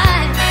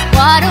 5.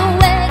 What a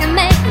way to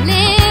make a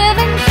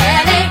living.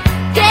 Barely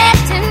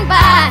getting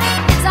by.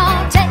 It's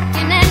all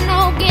taking and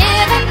no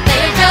giving.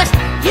 They just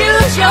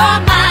use your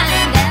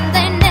mind and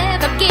they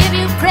never give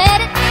you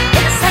credit.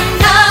 It's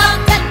enough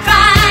to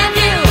drive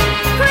you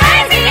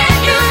crazy if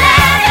you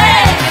let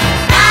it.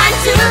 9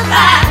 to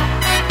 5.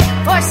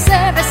 For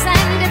service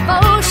and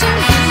devotion,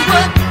 you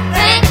would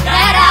think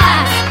that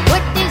I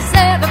would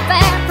deserve a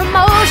fair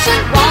promotion.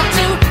 Want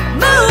to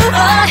move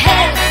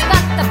ahead,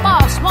 but the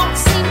boss won't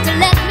seem to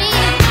let me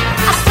in.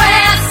 I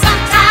swear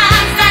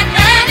sometimes that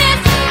man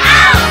is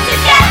out to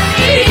get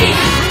me.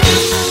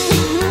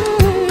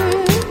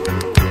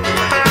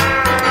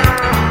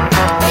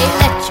 They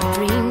let you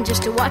dream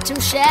just to watch him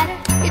shatter.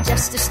 You're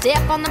just a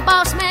step on the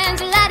boss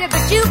man's ladder,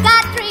 but you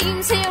got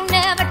dreams he'll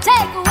never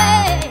take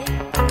away.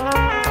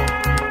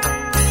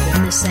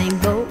 Same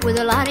boat with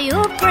a lot of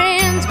your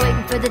friends,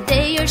 waiting for the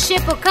day your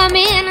ship will come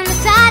in and the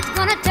tide's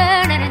gonna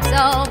turn and it's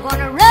all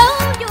gonna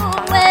roll your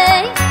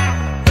way.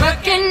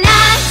 Working 9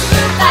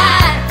 to 5,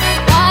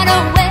 what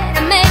a way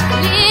to make a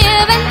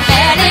living.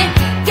 Barely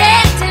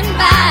getting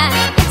by,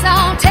 it's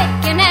all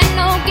taking and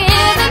no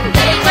giving.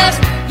 They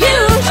just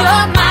use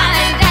your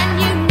mind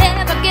and you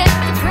never get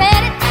the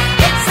credit.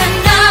 It's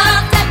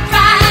enough to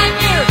drive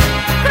you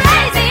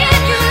crazy if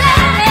you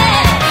let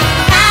it.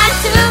 9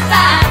 to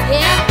 5,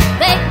 yeah,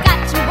 they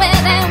got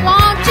where they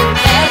want you.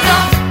 There's a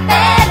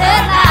better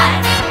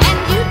life, and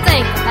you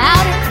think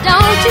about it,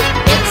 don't you?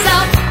 It's a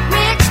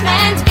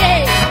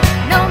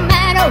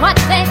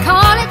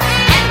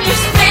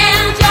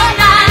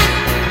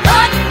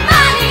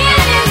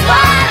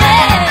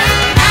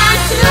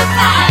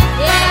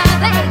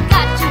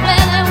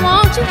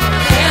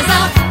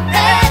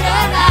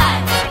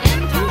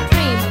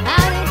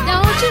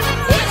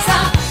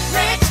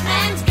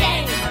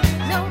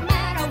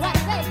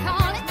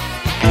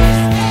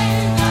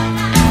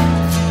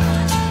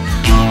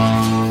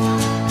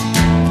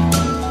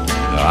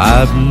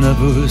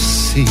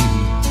seem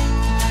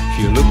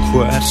you look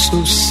quite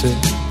so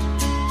sad.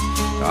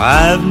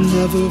 I've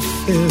never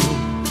felt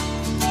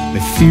me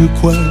feel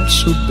quite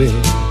so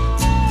bad.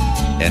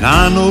 And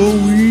I know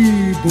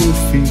we both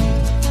feel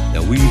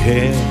that we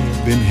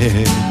have been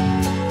had.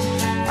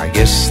 I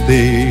guess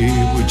they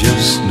were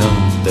just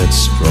not that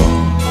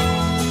strong.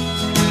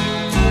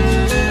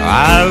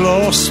 I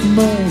lost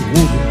my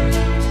woman,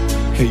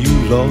 and you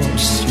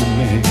lost your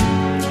man.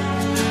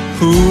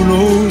 Who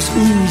knows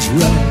who's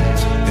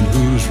right and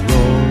who's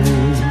wrong?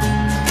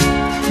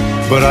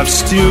 But I've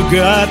still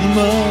got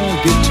my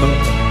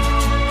guitar,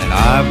 and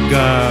I've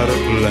got a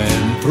plan.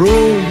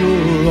 Throw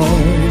your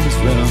arms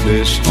round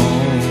this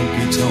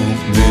honky-tonk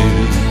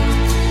man.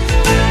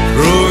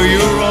 Throw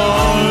your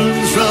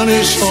arms round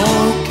this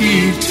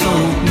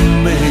honky-tonk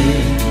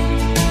man,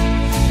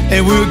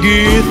 and we'll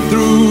get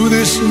through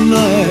this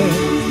night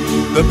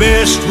the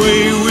best way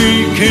we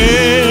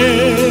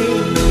can.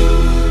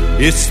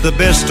 It's the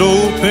best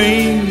old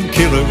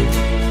painkiller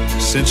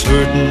since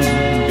hurting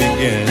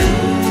began.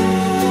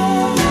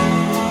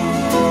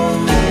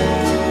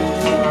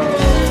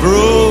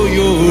 Throw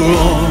your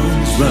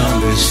arms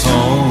round this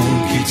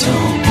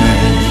honky-tonk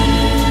man.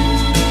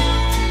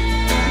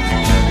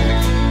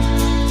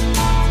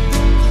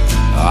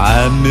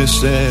 I miss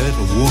that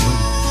woman,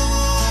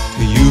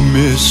 you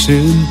miss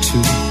him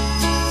too.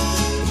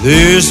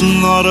 There's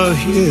not a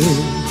hill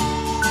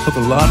of a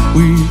lot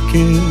we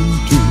can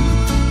do,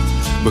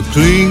 but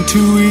cling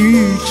to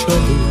each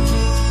other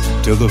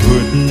till the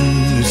hurting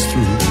is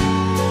through.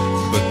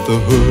 But the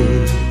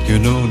hurt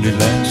can only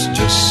last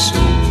just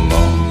so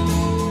long.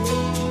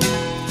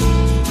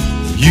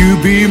 You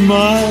be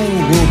my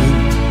woman,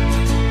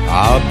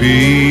 I'll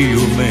be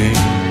your man,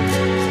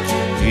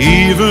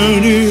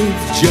 even if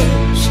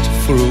just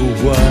for a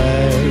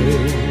while.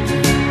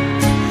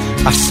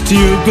 I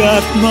still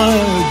got my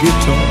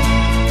guitar,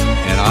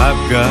 and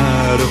I've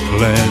got a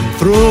plan.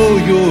 Throw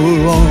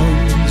your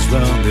arms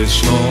round this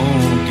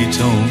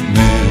honky-tonk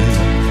man.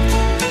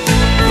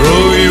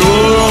 Throw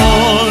your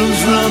arms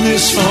round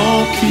this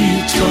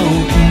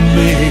honky-tonk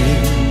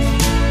man,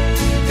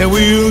 and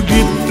we'll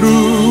get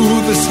through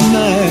this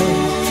night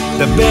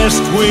the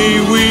best way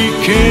we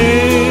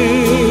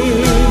can.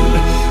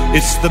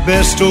 It's the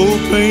best old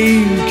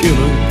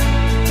painkiller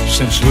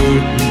since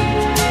hurting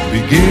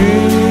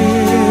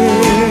began.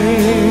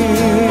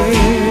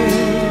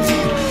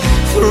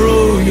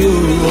 Throw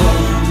your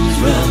arms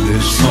round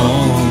this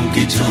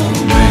honky-tonk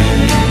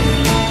man.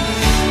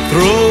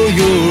 Throw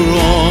your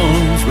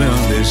arms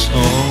round this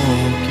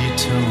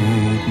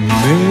honky-tonk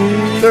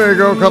man. There you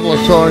go, a couple of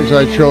songs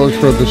I chose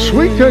for the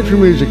Sweet Country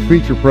Music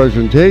feature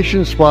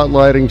presentation,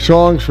 spotlighting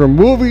songs from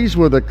movies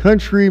with a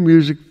country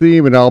music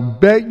theme, and I'll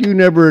bet you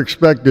never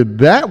expected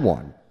that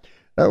one.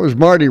 That was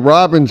Marty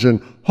Robbins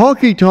and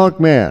Honky Tonk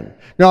Man.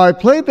 Now, I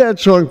played that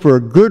song for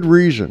a good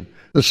reason.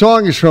 The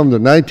song is from the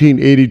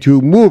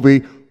 1982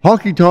 movie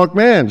Honky Tonk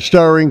Man,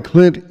 starring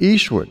Clint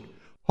Eastwood.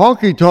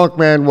 Honky Tonk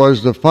Man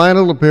was the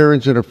final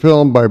appearance in a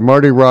film by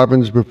Marty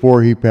Robbins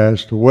before he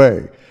passed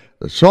away.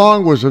 The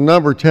song was a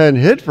number 10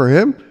 hit for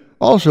him,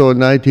 also in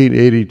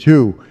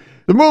 1982.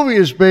 The movie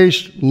is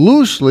based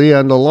loosely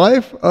on the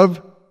life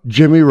of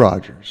Jimmy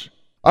Rogers.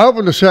 I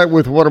opened the set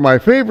with one of my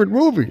favorite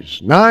movies,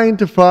 9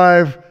 to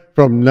 5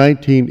 from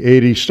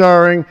 1980,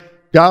 starring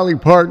Dolly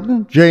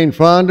Parton, Jane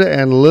Fonda,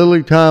 and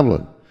Lily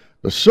Tomlin.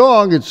 The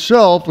song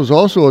itself was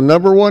also a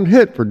number 1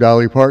 hit for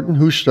Dolly Parton,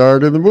 who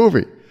starred in the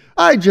movie.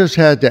 I just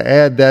had to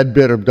add that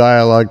bit of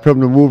dialogue from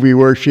the movie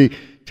where she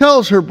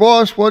tells her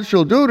boss what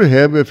she'll do to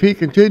him if he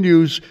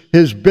continues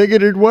his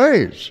bigoted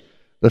ways.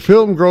 The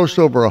film grossed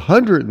over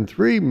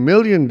 $103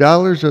 million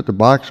at the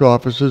box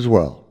office as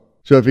well.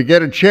 So if you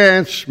get a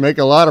chance, make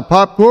a lot of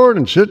popcorn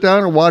and sit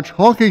down and watch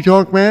Honky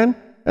Tonk Man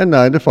and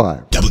 9 to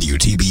 5.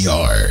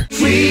 WTBR.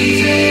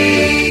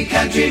 Sweet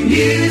country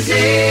music.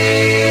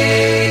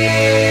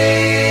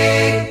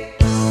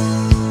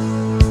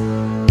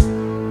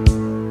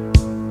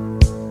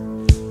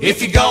 If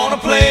you're gonna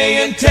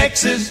play in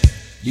Texas,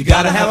 you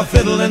gotta have a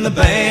fiddle in the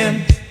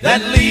band.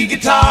 That lead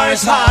guitar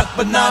is hot,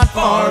 but not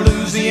for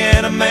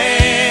Louisiana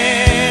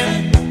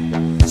man.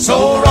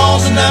 So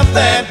rosin up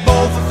that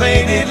bow for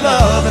faded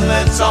love and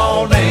let's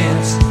all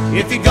dance.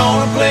 If you're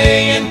gonna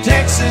play in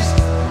Texas,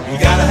 you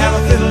gotta have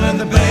a fiddle in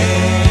the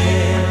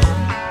band.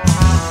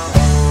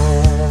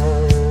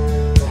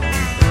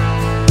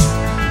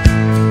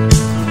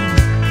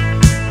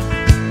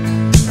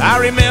 I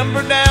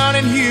remember down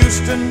in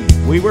Houston,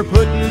 we were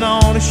putting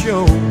on a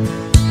show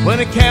when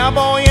a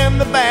cowboy in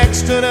the back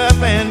stood up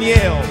and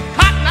yelled,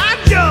 "Cotton Eye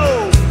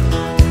Joe!"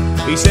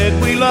 He said,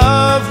 "We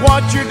love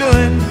what you're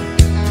doing,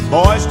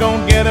 boys,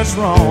 don't get us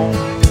wrong.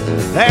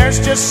 There's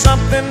just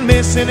something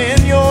missing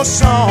in your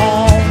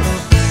song.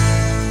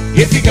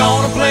 If you're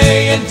gonna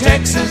play in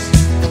Texas,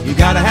 you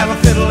gotta have a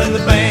fiddle in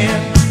the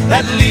band.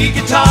 That lead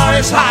guitar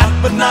is hot,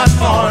 but not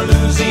for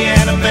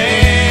Louisiana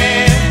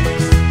man.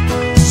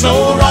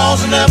 So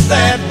rosin up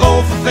that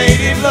bow for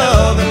faded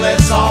love and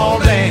let's all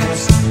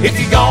dance. If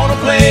you're gonna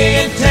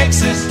play in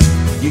Texas,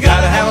 you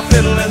gotta have a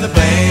fiddle in the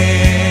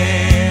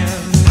band."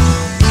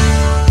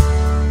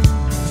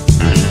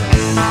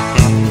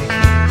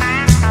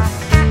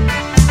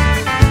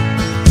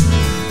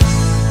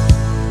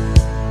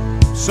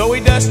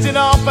 dusted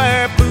off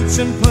our boots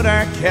and put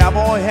our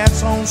cowboy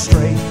hats on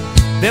straight.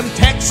 Them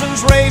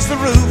Texans raised the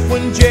roof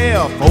when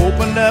Jeff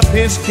opened up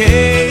his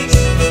case.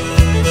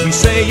 We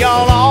say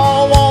y'all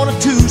all want a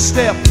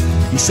two-step.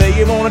 You say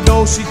you want a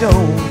do-si-do.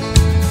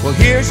 Well,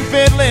 here's a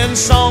fiddling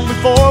song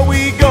before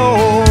we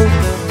go.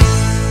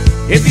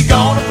 If you're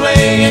gonna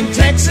play in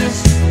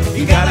Texas,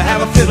 you gotta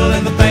have a fiddle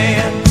in the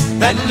band.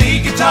 That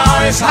lead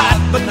guitar is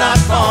hot, but not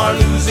for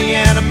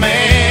Louisiana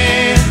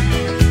man.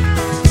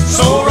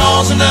 So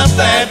rosin up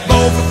that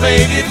bow for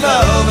faded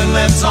love and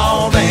let's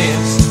all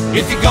dance.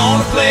 If you're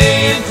gonna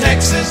play in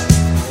Texas,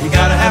 you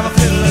gotta have a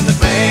fiddle in the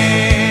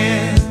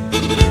band.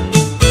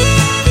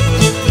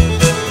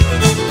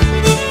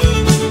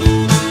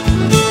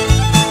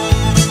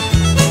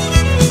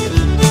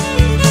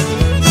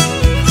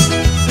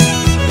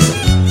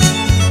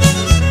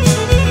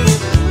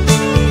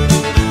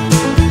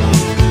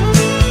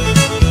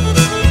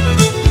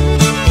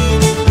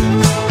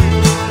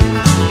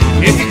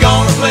 If you're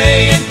gonna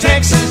play in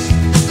Texas,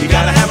 you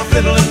gotta have a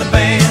fiddle in the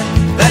band.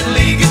 That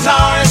lead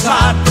guitar is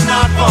hot, but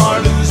not for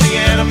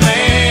Louisiana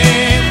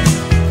man.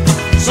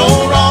 So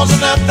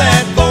rosin up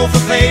that bow for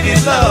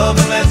faded love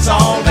and let's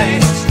all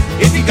dance.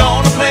 If you're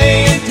gonna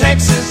play in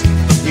Texas,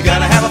 you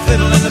gotta have a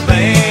fiddle in the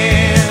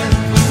band.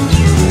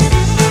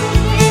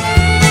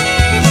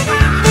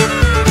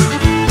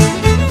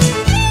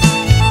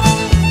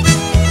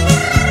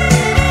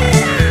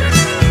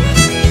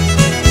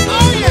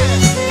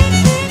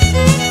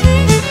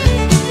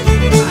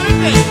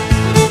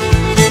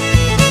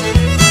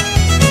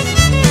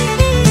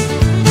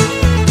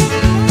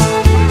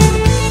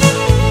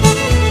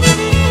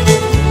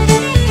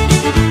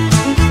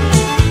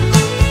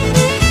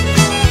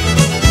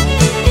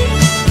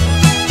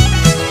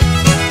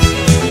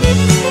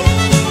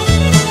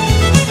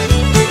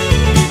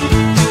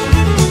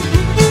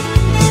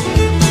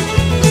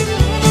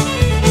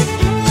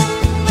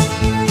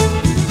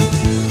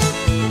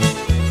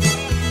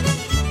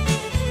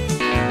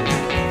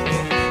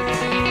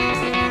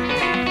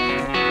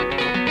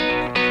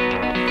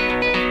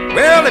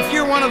 Well, if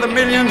you're one of the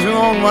millions who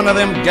own one of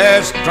them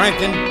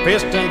gas-drinking,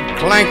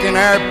 piston-clanking,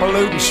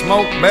 air-polluting,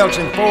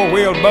 smoke-belching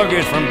four-wheel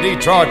buggies from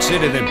Detroit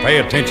City, then pay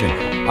attention.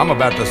 I'm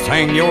about to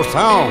sing your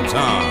song,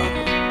 son.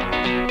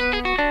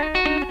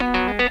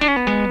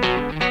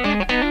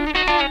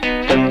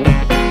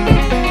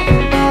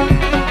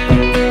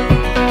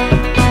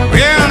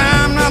 Well,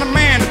 now, I'm not a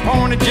man to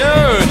point a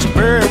judge,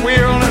 very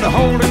willing to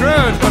hold a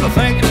grudge, but I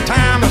think it's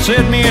time I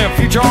said me a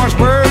few choice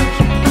words.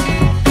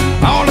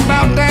 All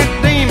about that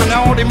demon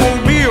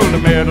automobile, the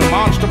metal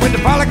monster with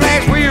the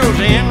polyglass wheels,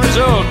 the end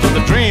result of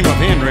the dream of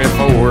Henry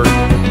Ford.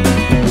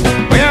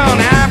 Well,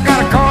 now I've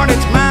got a car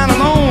that's mine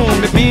alone,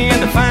 that me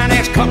and the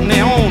finance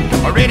company own,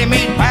 a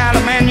ready-made pile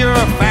of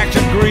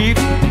manufactured grief.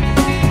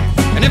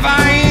 And if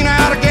I ain't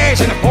out of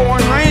gas in the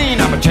pouring rain,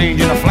 I'm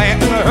a-changing a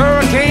flat in a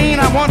hurricane.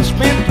 I once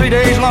spent 3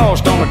 days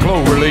lost on a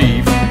clover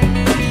leaf.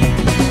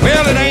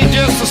 Well, it ain't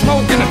just the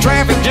smoke and the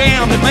traffic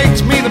jam that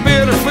makes me the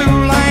bitter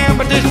fool I am,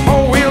 but this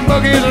four-wheel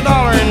buggy is $1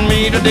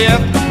 me to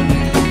death.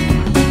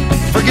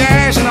 For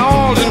gas and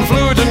oils and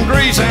fluids and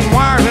grease and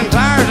wires and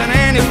tires and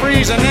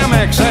antifreeze and them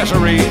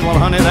accessories, well,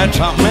 honey, that's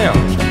something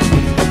else.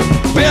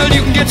 Well,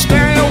 you can get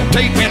stereo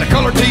tape and a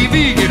color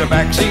TV, get a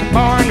backseat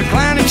bar and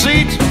reclining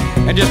seats,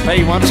 and just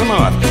pay once a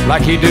month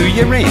like you do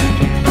your rent.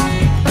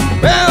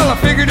 Well, I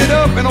figured it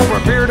up, and over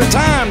a period of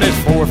time, this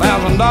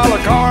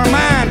 $4,000 car of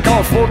mine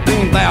cost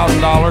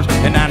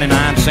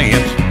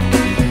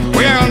 $14,000.99.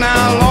 Well,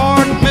 now,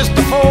 Lord,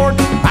 Mr. Ford,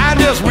 I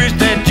just wish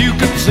that you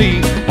could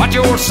see what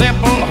your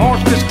simple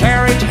horseless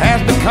carriage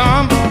has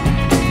become.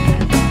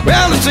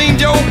 Well, it seems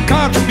your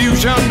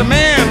contribution to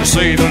man, to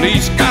say the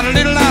least, got a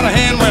little out of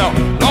hand. Well,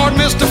 Lord,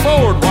 Mr.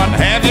 Ford, what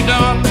have you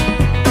done?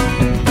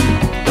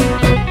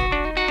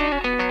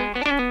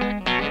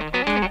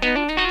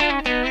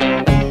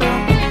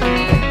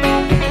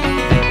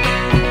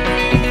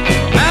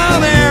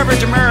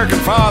 American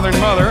father and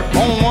mother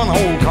own one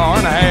whole car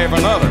and I have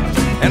another,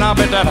 and I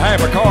bet that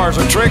half a car's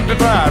a trick to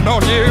drive,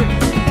 don't you?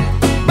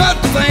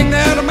 But the thing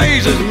that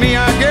amazes me,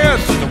 I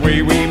guess, is the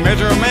way we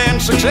measure a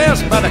man's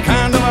success by the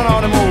kind of an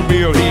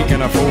automobile he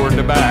can afford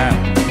to buy.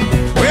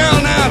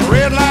 Well, now the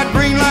red light,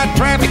 green light,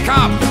 traffic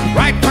cop,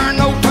 right turn,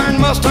 no turn,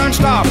 must turn,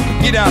 stop.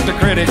 Get out the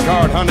credit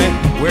card, honey,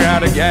 we're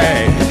out of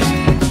gas.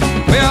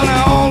 Well,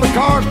 now all the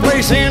cars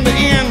place end to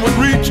end would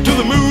reach to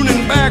the moon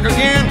and back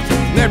again.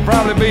 There'd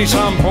probably be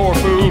some poor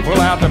fool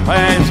pull out the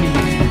pads.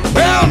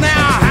 Well,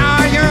 now how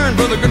I yearn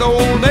for the good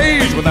old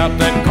days without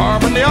that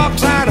carbon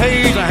dioxide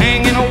haze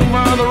hanging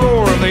over the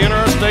roar of the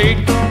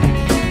interstate.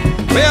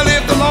 Well,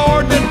 if the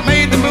Lord that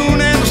made the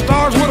moon and the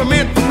stars would have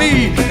meant for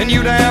me, then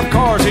you'd have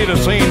cars he'd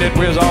have seen that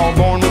we was all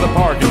born with a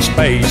parking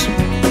space.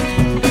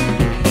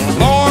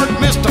 Lord,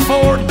 Mr.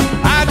 Ford,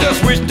 I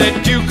just wish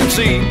that you could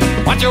see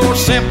what your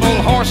simple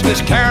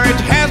horseless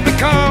carriage has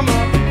become.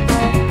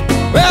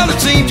 Well,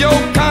 it seems your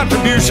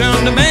contribution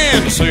to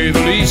man, to say the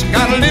least,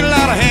 got a little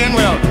out of hand.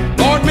 Well,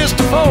 Lord,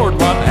 Mr. Ford,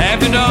 what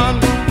have you done?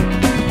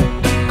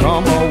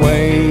 Come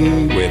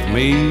away with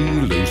me,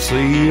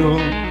 Lucille.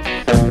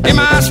 in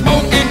my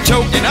smoking,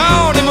 choking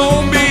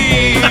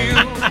automobile.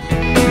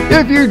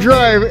 If you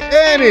drive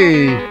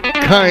any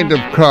kind of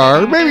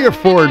car, maybe a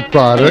Ford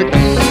product,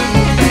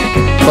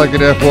 like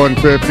an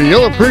F-150,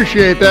 you'll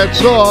appreciate that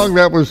song.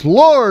 That was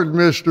Lord,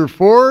 Mr.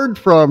 Ford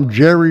from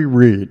Jerry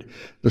Reed.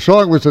 The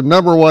song was the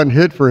 #1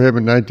 hit for him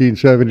in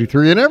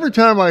 1973, and every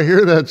time I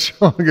hear that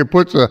song, it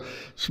puts a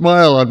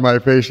smile on my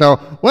face. Now,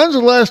 when's the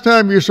last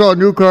time you saw a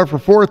new car for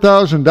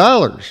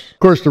 $4,000? Of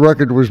course, the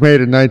record was made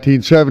in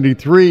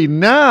 1973.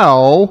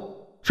 Now,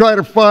 try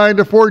to find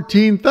a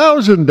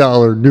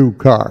 $14,000 new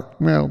car.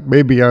 Well,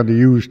 maybe on the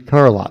used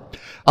car lot.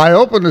 I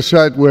opened the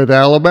set with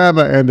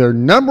Alabama and their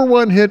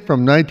 #1 hit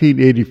from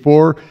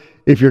 1984.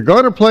 If you're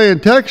going to play in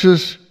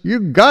Texas, you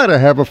got to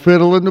have a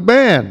fiddle in the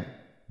band.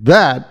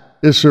 That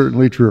is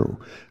certainly true.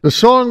 The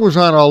song was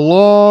on a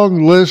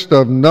long list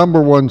of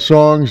 #1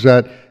 songs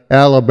that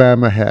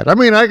Alabama had. I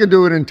mean, I could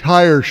do an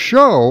entire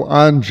show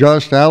on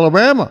just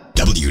Alabama.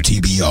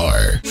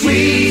 WTBR.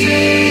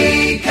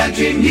 Sweet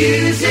country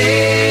music.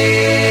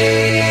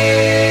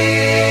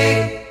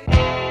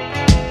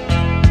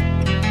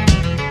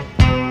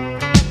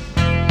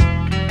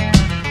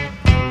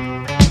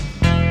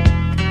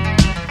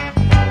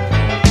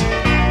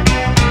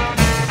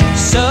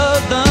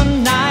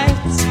 Southern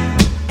nights.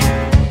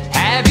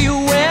 Have you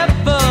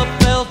ever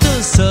felt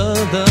a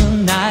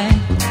southern night?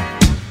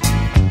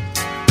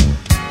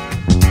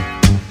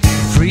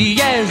 Free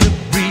as a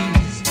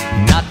breeze,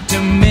 not to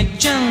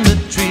mention the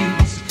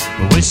trees,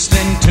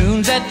 whistling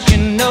tunes that you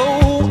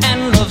know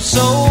and love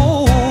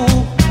so.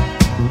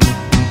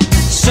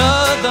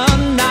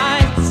 Southern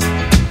nights,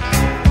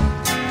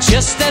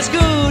 just as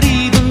good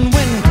even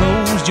when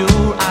closed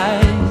your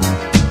eyes.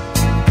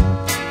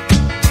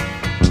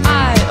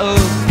 I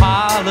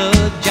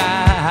apologize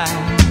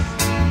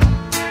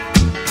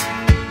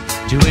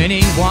to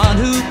anyone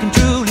who can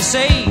truly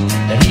say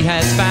that he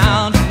has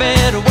found a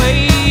better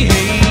way.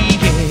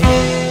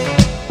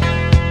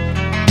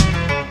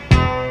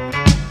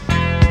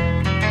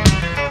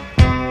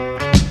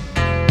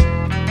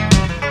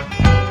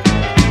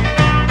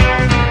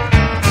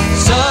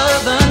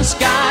 Southern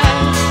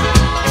skies,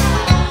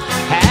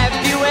 have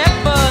you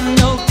ever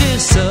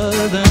noticed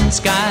southern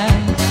skies?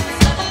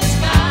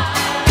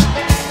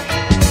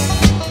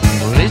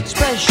 Well, its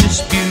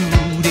precious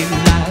beauty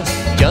lies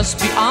just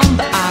beyond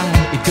the eye.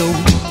 It goes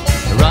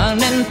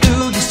running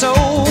through the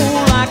soul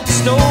like the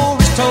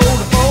stories told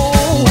of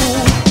old.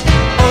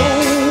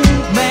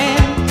 Old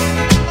man,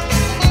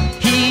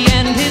 he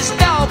and his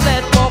dog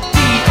that walked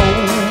the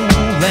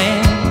old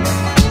land.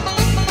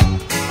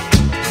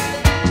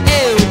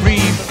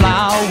 Every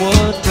flower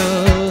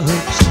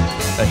touched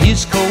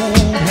his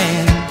cold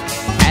hand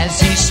as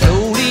he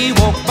slowly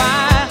walked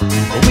by,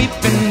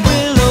 weeping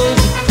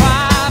willows that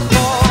cry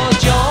for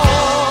joy.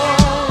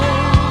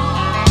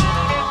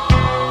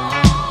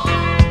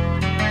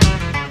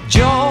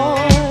 Joy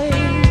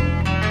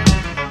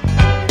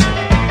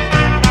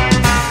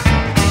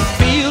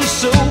feels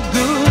so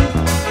good.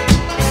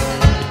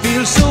 It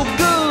feels so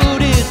good.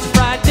 It's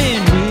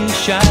frightening.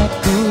 Wish I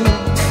could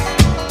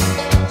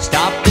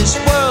stop this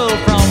world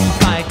from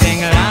fighting.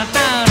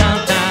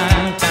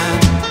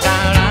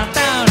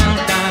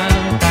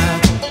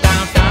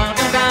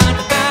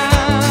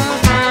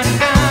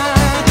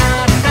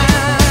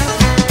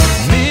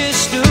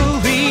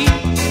 Mystery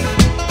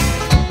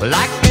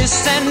like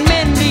this and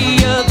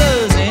many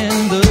others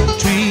in the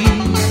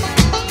trees,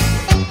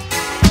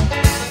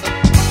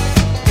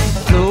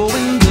 glow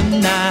in the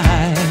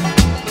night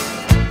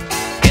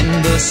in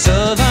the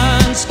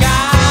southern sky.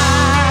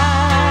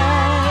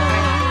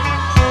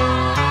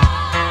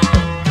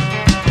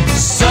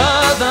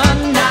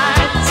 Southern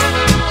nights,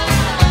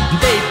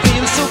 they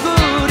feel so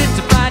good. It's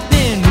a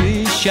frightening.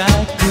 Wish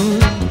I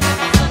could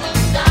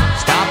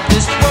stop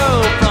this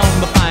world from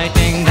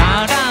fighting.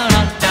 Down, down,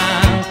 down,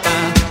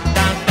 down,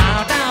 down,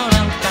 down, down,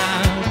 down,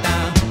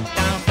 down,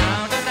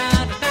 down,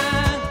 down,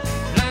 down.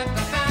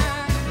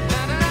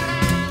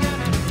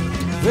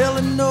 Well,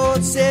 I know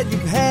it said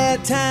you've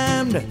had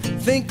time to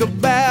think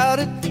about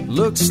it.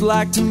 Looks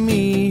like to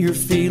me you're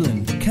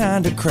feeling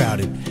kinda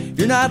crowded.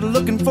 You're not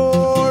looking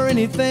for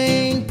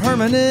anything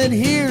permanent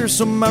here,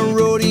 so my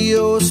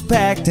rodeo's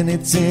packed and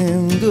it's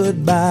in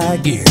goodbye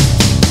gear.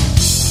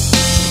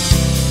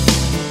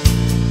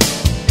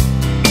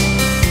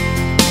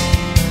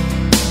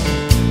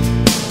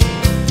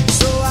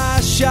 So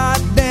I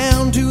shot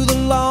down to the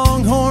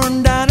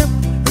Longhorn Diner.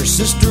 Her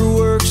sister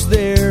works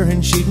there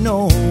and she'd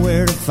know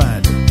where to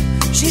find her.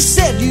 She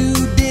said, you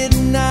did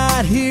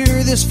not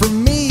hear this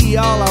from me.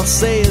 All I'll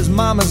say is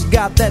Mama's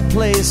got that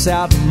place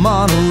out in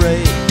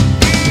Monterey.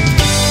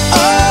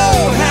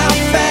 Oh, how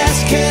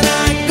fast can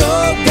I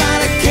go?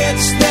 Gotta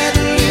catch that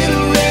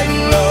little red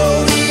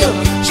rodeo.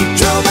 She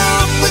drove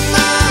off with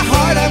my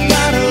heart. I've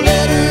gotta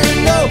let her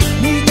know.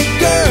 Meet the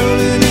girl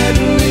in that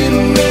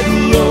little red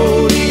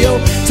rodeo.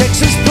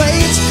 Texas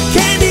plains,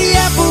 candy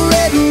apple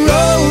red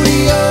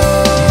rodeo.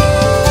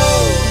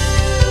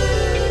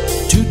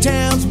 2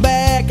 towns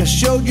back, I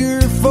showed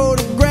your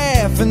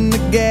photograph, and the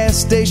gas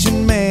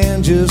station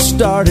man just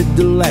started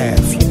to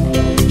laugh.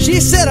 She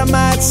said I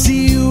might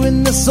see you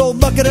in this old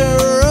bucket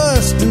of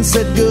rust, and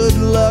said good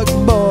luck,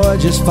 boy,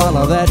 just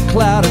follow that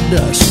cloud of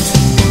dust.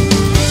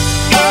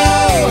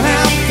 Oh,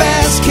 how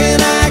fast can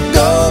I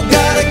go?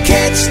 Gotta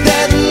catch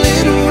that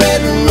little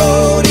red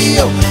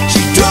rodeo.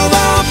 She drove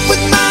off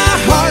with my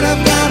heart,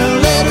 I've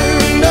gotta let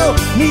her know.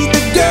 Meet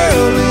the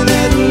girl in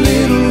that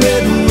little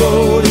red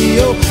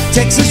rodeo.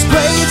 Texas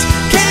plains,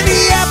 candy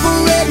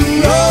apple red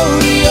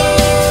rodeo.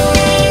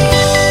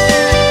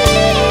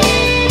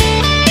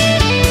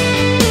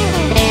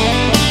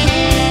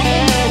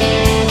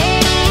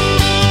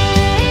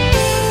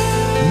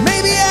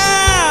 Maybe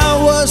I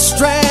was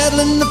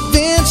straddling the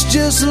fence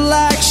just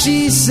like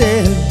she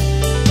said.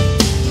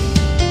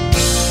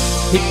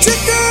 It took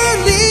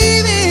her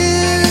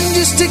leaving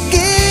just to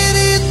get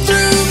it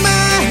through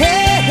my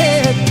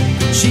head.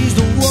 She's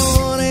the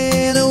one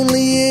and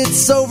only,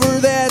 it's over,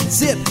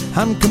 that's it.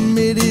 I'm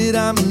committed,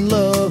 I'm in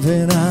love,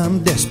 and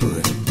I'm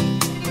desperate.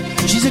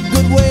 She's a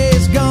good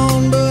ways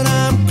gone, but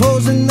I'm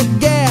closing the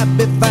gap.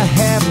 If I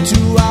have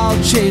to,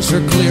 I'll chase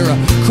her clear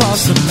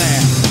across the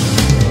map.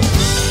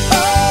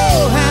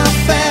 Oh, how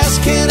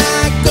fast can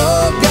I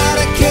go?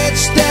 Gotta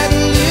catch that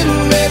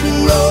little red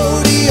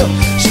rodeo.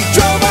 She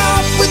drove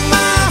off with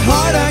my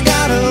heart, I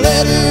gotta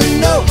let her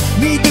know.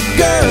 Meet the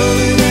girl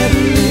in that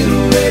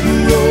little red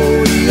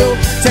rodeo.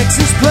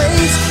 Texas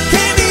plains,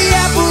 candy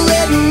apple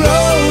red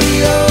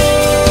rodeo.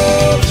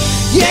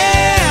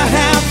 Yeah,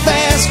 how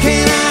fast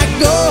can I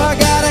go? I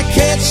gotta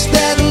catch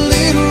that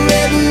little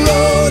red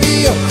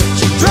rodeo.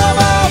 She drove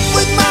off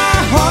with my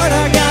heart,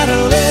 I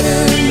gotta let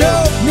her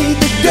know. Meet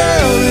the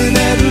girl in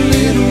that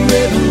little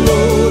red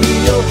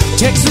rodeo.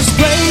 Texas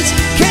plains,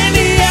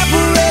 candy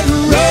apple red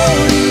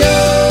rodeo.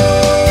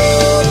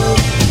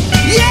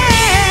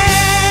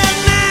 Yeah,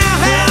 now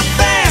how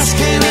fast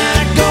can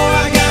I go?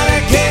 I gotta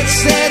catch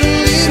that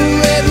little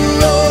red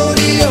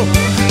rodeo.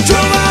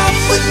 Drove off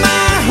with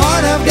my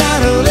heart, I've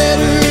gotta let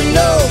her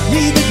know.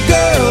 Meet the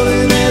girl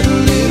in that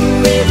little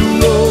red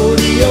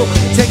rodeo.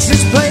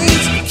 Texas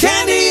plains,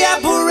 candy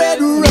apple red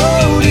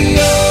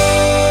rodeo.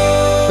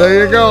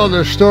 There you go,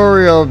 the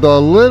story of the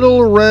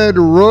Little Red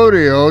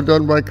Rodeo,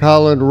 done by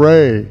Colin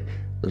Ray.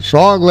 The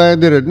song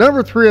landed at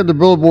number 3 on the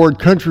Billboard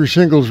Country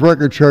Singles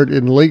Record Chart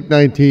in late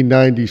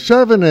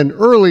 1997 and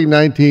early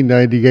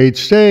 1998,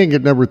 staying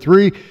at number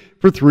 3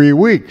 for 3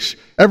 weeks.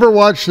 Ever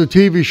watched the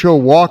TV show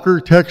Walker,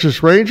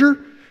 Texas Ranger?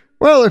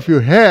 Well, if you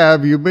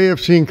have, you may have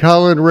seen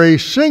Colin Ray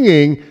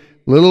singing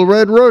Little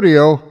Red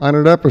Rodeo on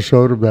an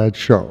episode of that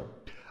show.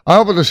 I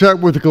opened the set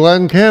with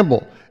Glenn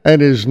Campbell and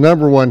his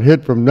number 1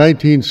 hit from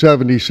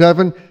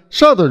 1977,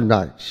 Southern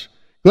Nights.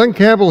 Glenn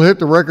Campbell hit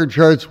the record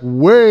charts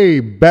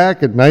way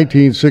back in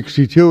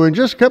 1962 and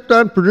just kept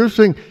on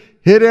producing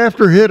hit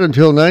after hit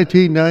until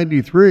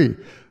 1993.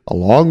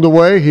 Along the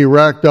way, he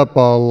racked up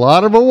a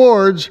lot of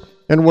awards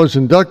and was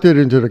inducted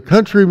into the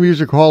Country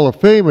Music Hall of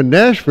Fame in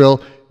Nashville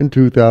in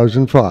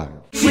 2005.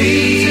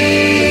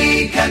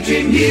 Sweet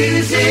country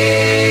music.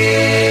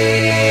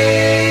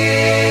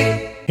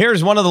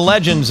 Here's one of the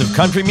legends of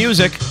country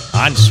music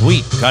on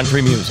Sweet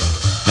Country Music.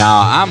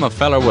 Now, I'm a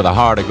feller with a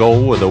heart of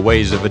gold, with the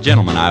ways of a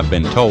gentleman, I've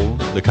been told.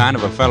 The kind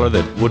of a feller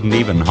that wouldn't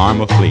even harm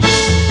a flea.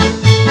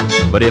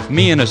 But if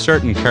me and a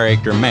certain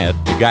character met,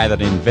 the guy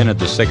that invented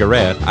the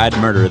cigarette, I'd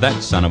murder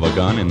that son of a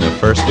gun in the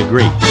first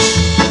degree.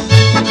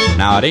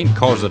 Now, it ain't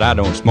 'cause that I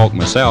don't smoke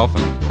myself,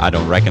 and I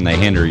don't reckon they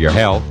hinder your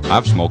health.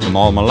 I've smoked them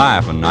all my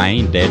life, and I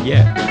ain't dead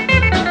yet.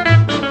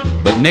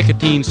 But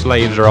nicotine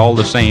slaves are all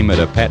the same at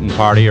a petting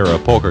party or a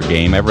poker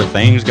game.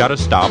 Everything's gotta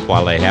stop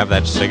while they have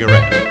that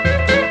cigarette.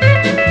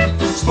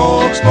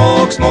 Smoke,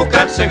 smoke, smoke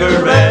that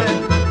cigarette.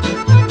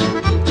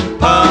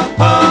 Puff,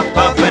 puff,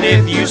 puff, and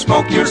if you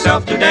smoke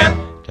yourself to death.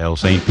 Tell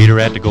St. Peter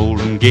at the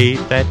Golden Gate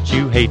that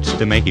you hates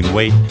to make him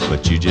wait,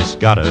 but you just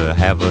gotta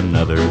have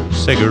another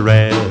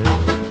cigarette.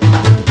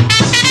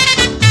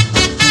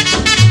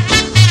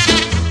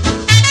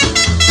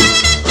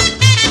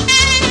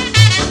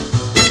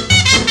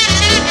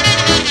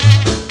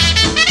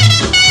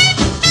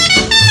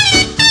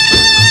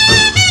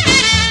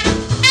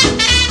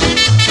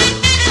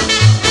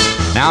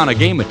 Now, in a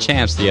game of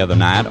chance the other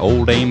night,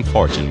 old Dame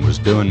Fortune was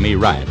doing me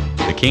right.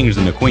 The kings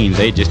and the queens,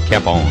 they just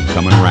kept on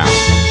coming around.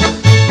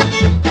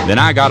 Then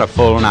I got a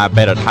full and I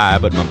bet it high,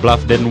 but my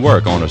bluff didn't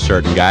work on a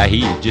certain guy.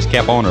 He just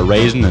kept on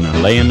a-raising and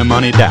a-laying the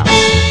money down.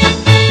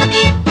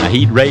 Now,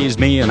 he'd raise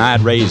me and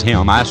I'd raise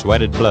him. I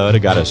sweated blood, I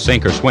got to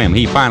sink or swim.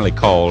 He finally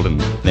called and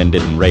then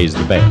didn't raise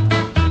the bet.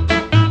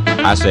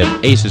 I said,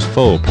 "Ace is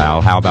full,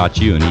 pal, how about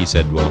you?" And he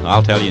said, "Well,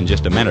 I'll tell you in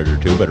just a minute or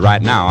two, but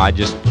right now I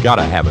just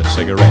gotta have a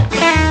cigarette."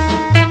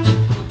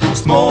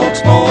 Smoke,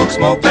 smoke,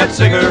 smoke that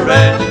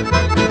cigarette.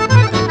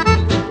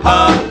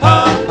 Puff,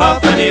 puff,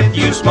 puff, and if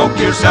you smoke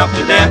yourself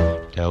to death.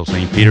 Tell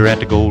St. Peter at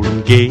the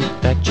Golden Gate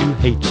that you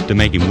hates to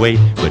make him wait,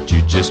 but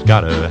you just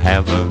gotta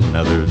have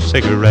another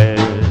cigarette.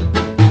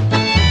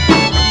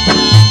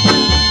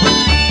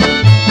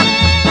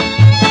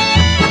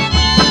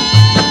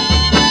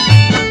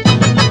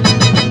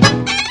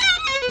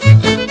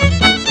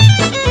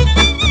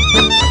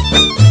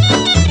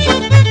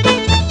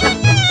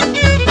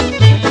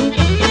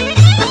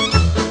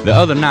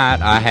 other night,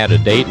 I had a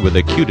date with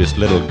the cutest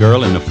little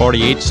girl in the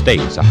 48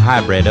 states, a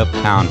hybrid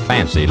uptown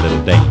fancy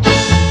little date.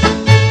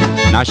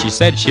 Now, she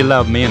said she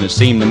loved me, and it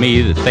seemed to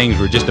me that things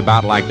were just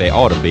about like they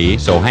ought to be,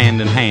 so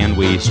hand in hand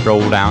we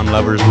strolled down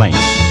Lover's Lane.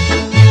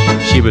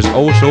 She was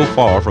oh so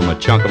far from a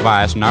chunk of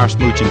ice, and our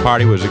smooching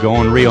party was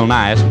going real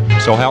nice,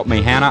 so help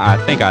me, Hannah,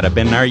 I think I'd have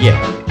been there yet.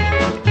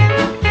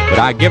 But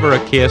I give her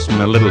a kiss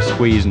and a little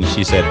squeeze, and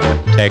she said,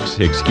 Tex,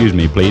 excuse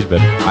me, please, but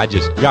I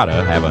just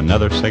gotta have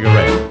another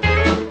cigarette.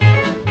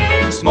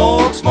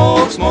 Smoke,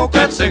 smoke, smoke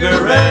that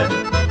cigarette.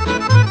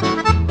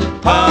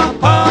 Puff,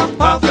 puff,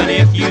 puff, and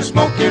if you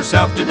smoke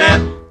yourself to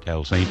death,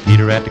 tell St.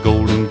 Peter at the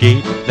Golden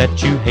Gate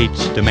that you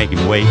hates to make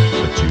him wait,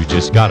 but you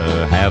just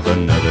gotta have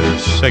another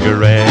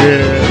cigarette.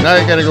 Yeah, now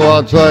you gotta go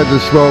outside to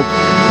smoke.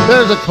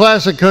 There's a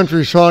classic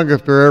country song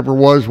if there ever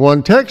was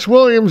one. Tex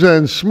Williams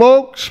and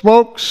Smoke,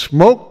 Smoke,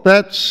 Smoke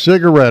That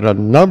Cigarette, a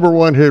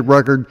 #1 hit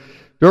record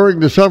during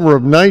the summer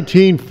of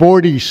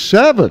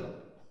 1947.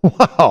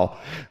 Wow,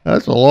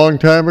 that's a long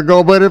time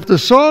ago, but if the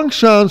song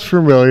sounds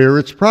familiar,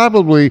 it's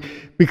probably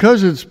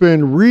because it's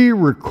been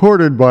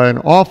re-recorded by an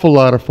awful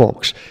lot of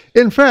folks.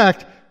 In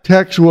fact,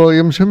 Tex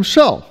Williams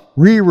himself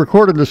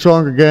re-recorded the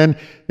song again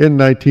in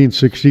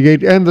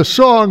 1968, and the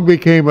song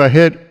became a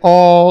hit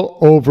all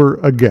over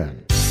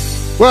again.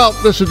 Well,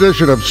 this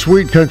edition of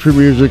Sweet Country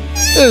Music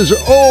is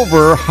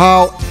over.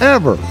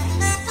 However,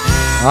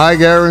 I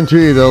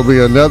guarantee there'll be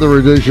another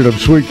edition of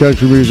Sweet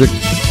Country Music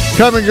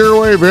coming your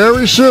way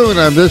very soon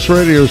on this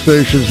radio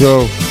station,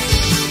 so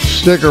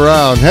stick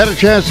around. Had a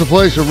chance to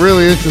play some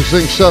really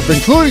interesting stuff,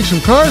 including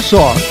some car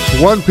songs,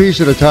 one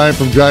piece at a time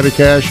from Johnny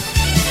Cash,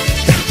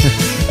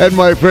 and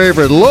my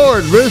favorite,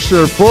 Lord,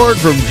 Mr. Ford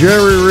from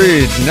Jerry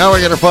Reed. Now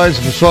I got to find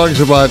some songs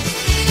about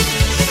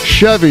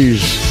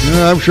Chevys.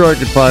 I'm sure I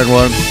could find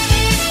one.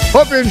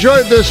 Hope you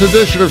enjoyed this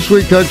edition of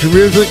Sweet Country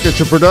Music.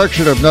 It's a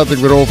production of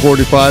Nothing But Old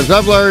 45s.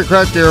 I'm Larry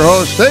Kratka, your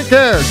host. Take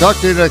care. Talk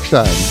to you next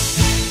time.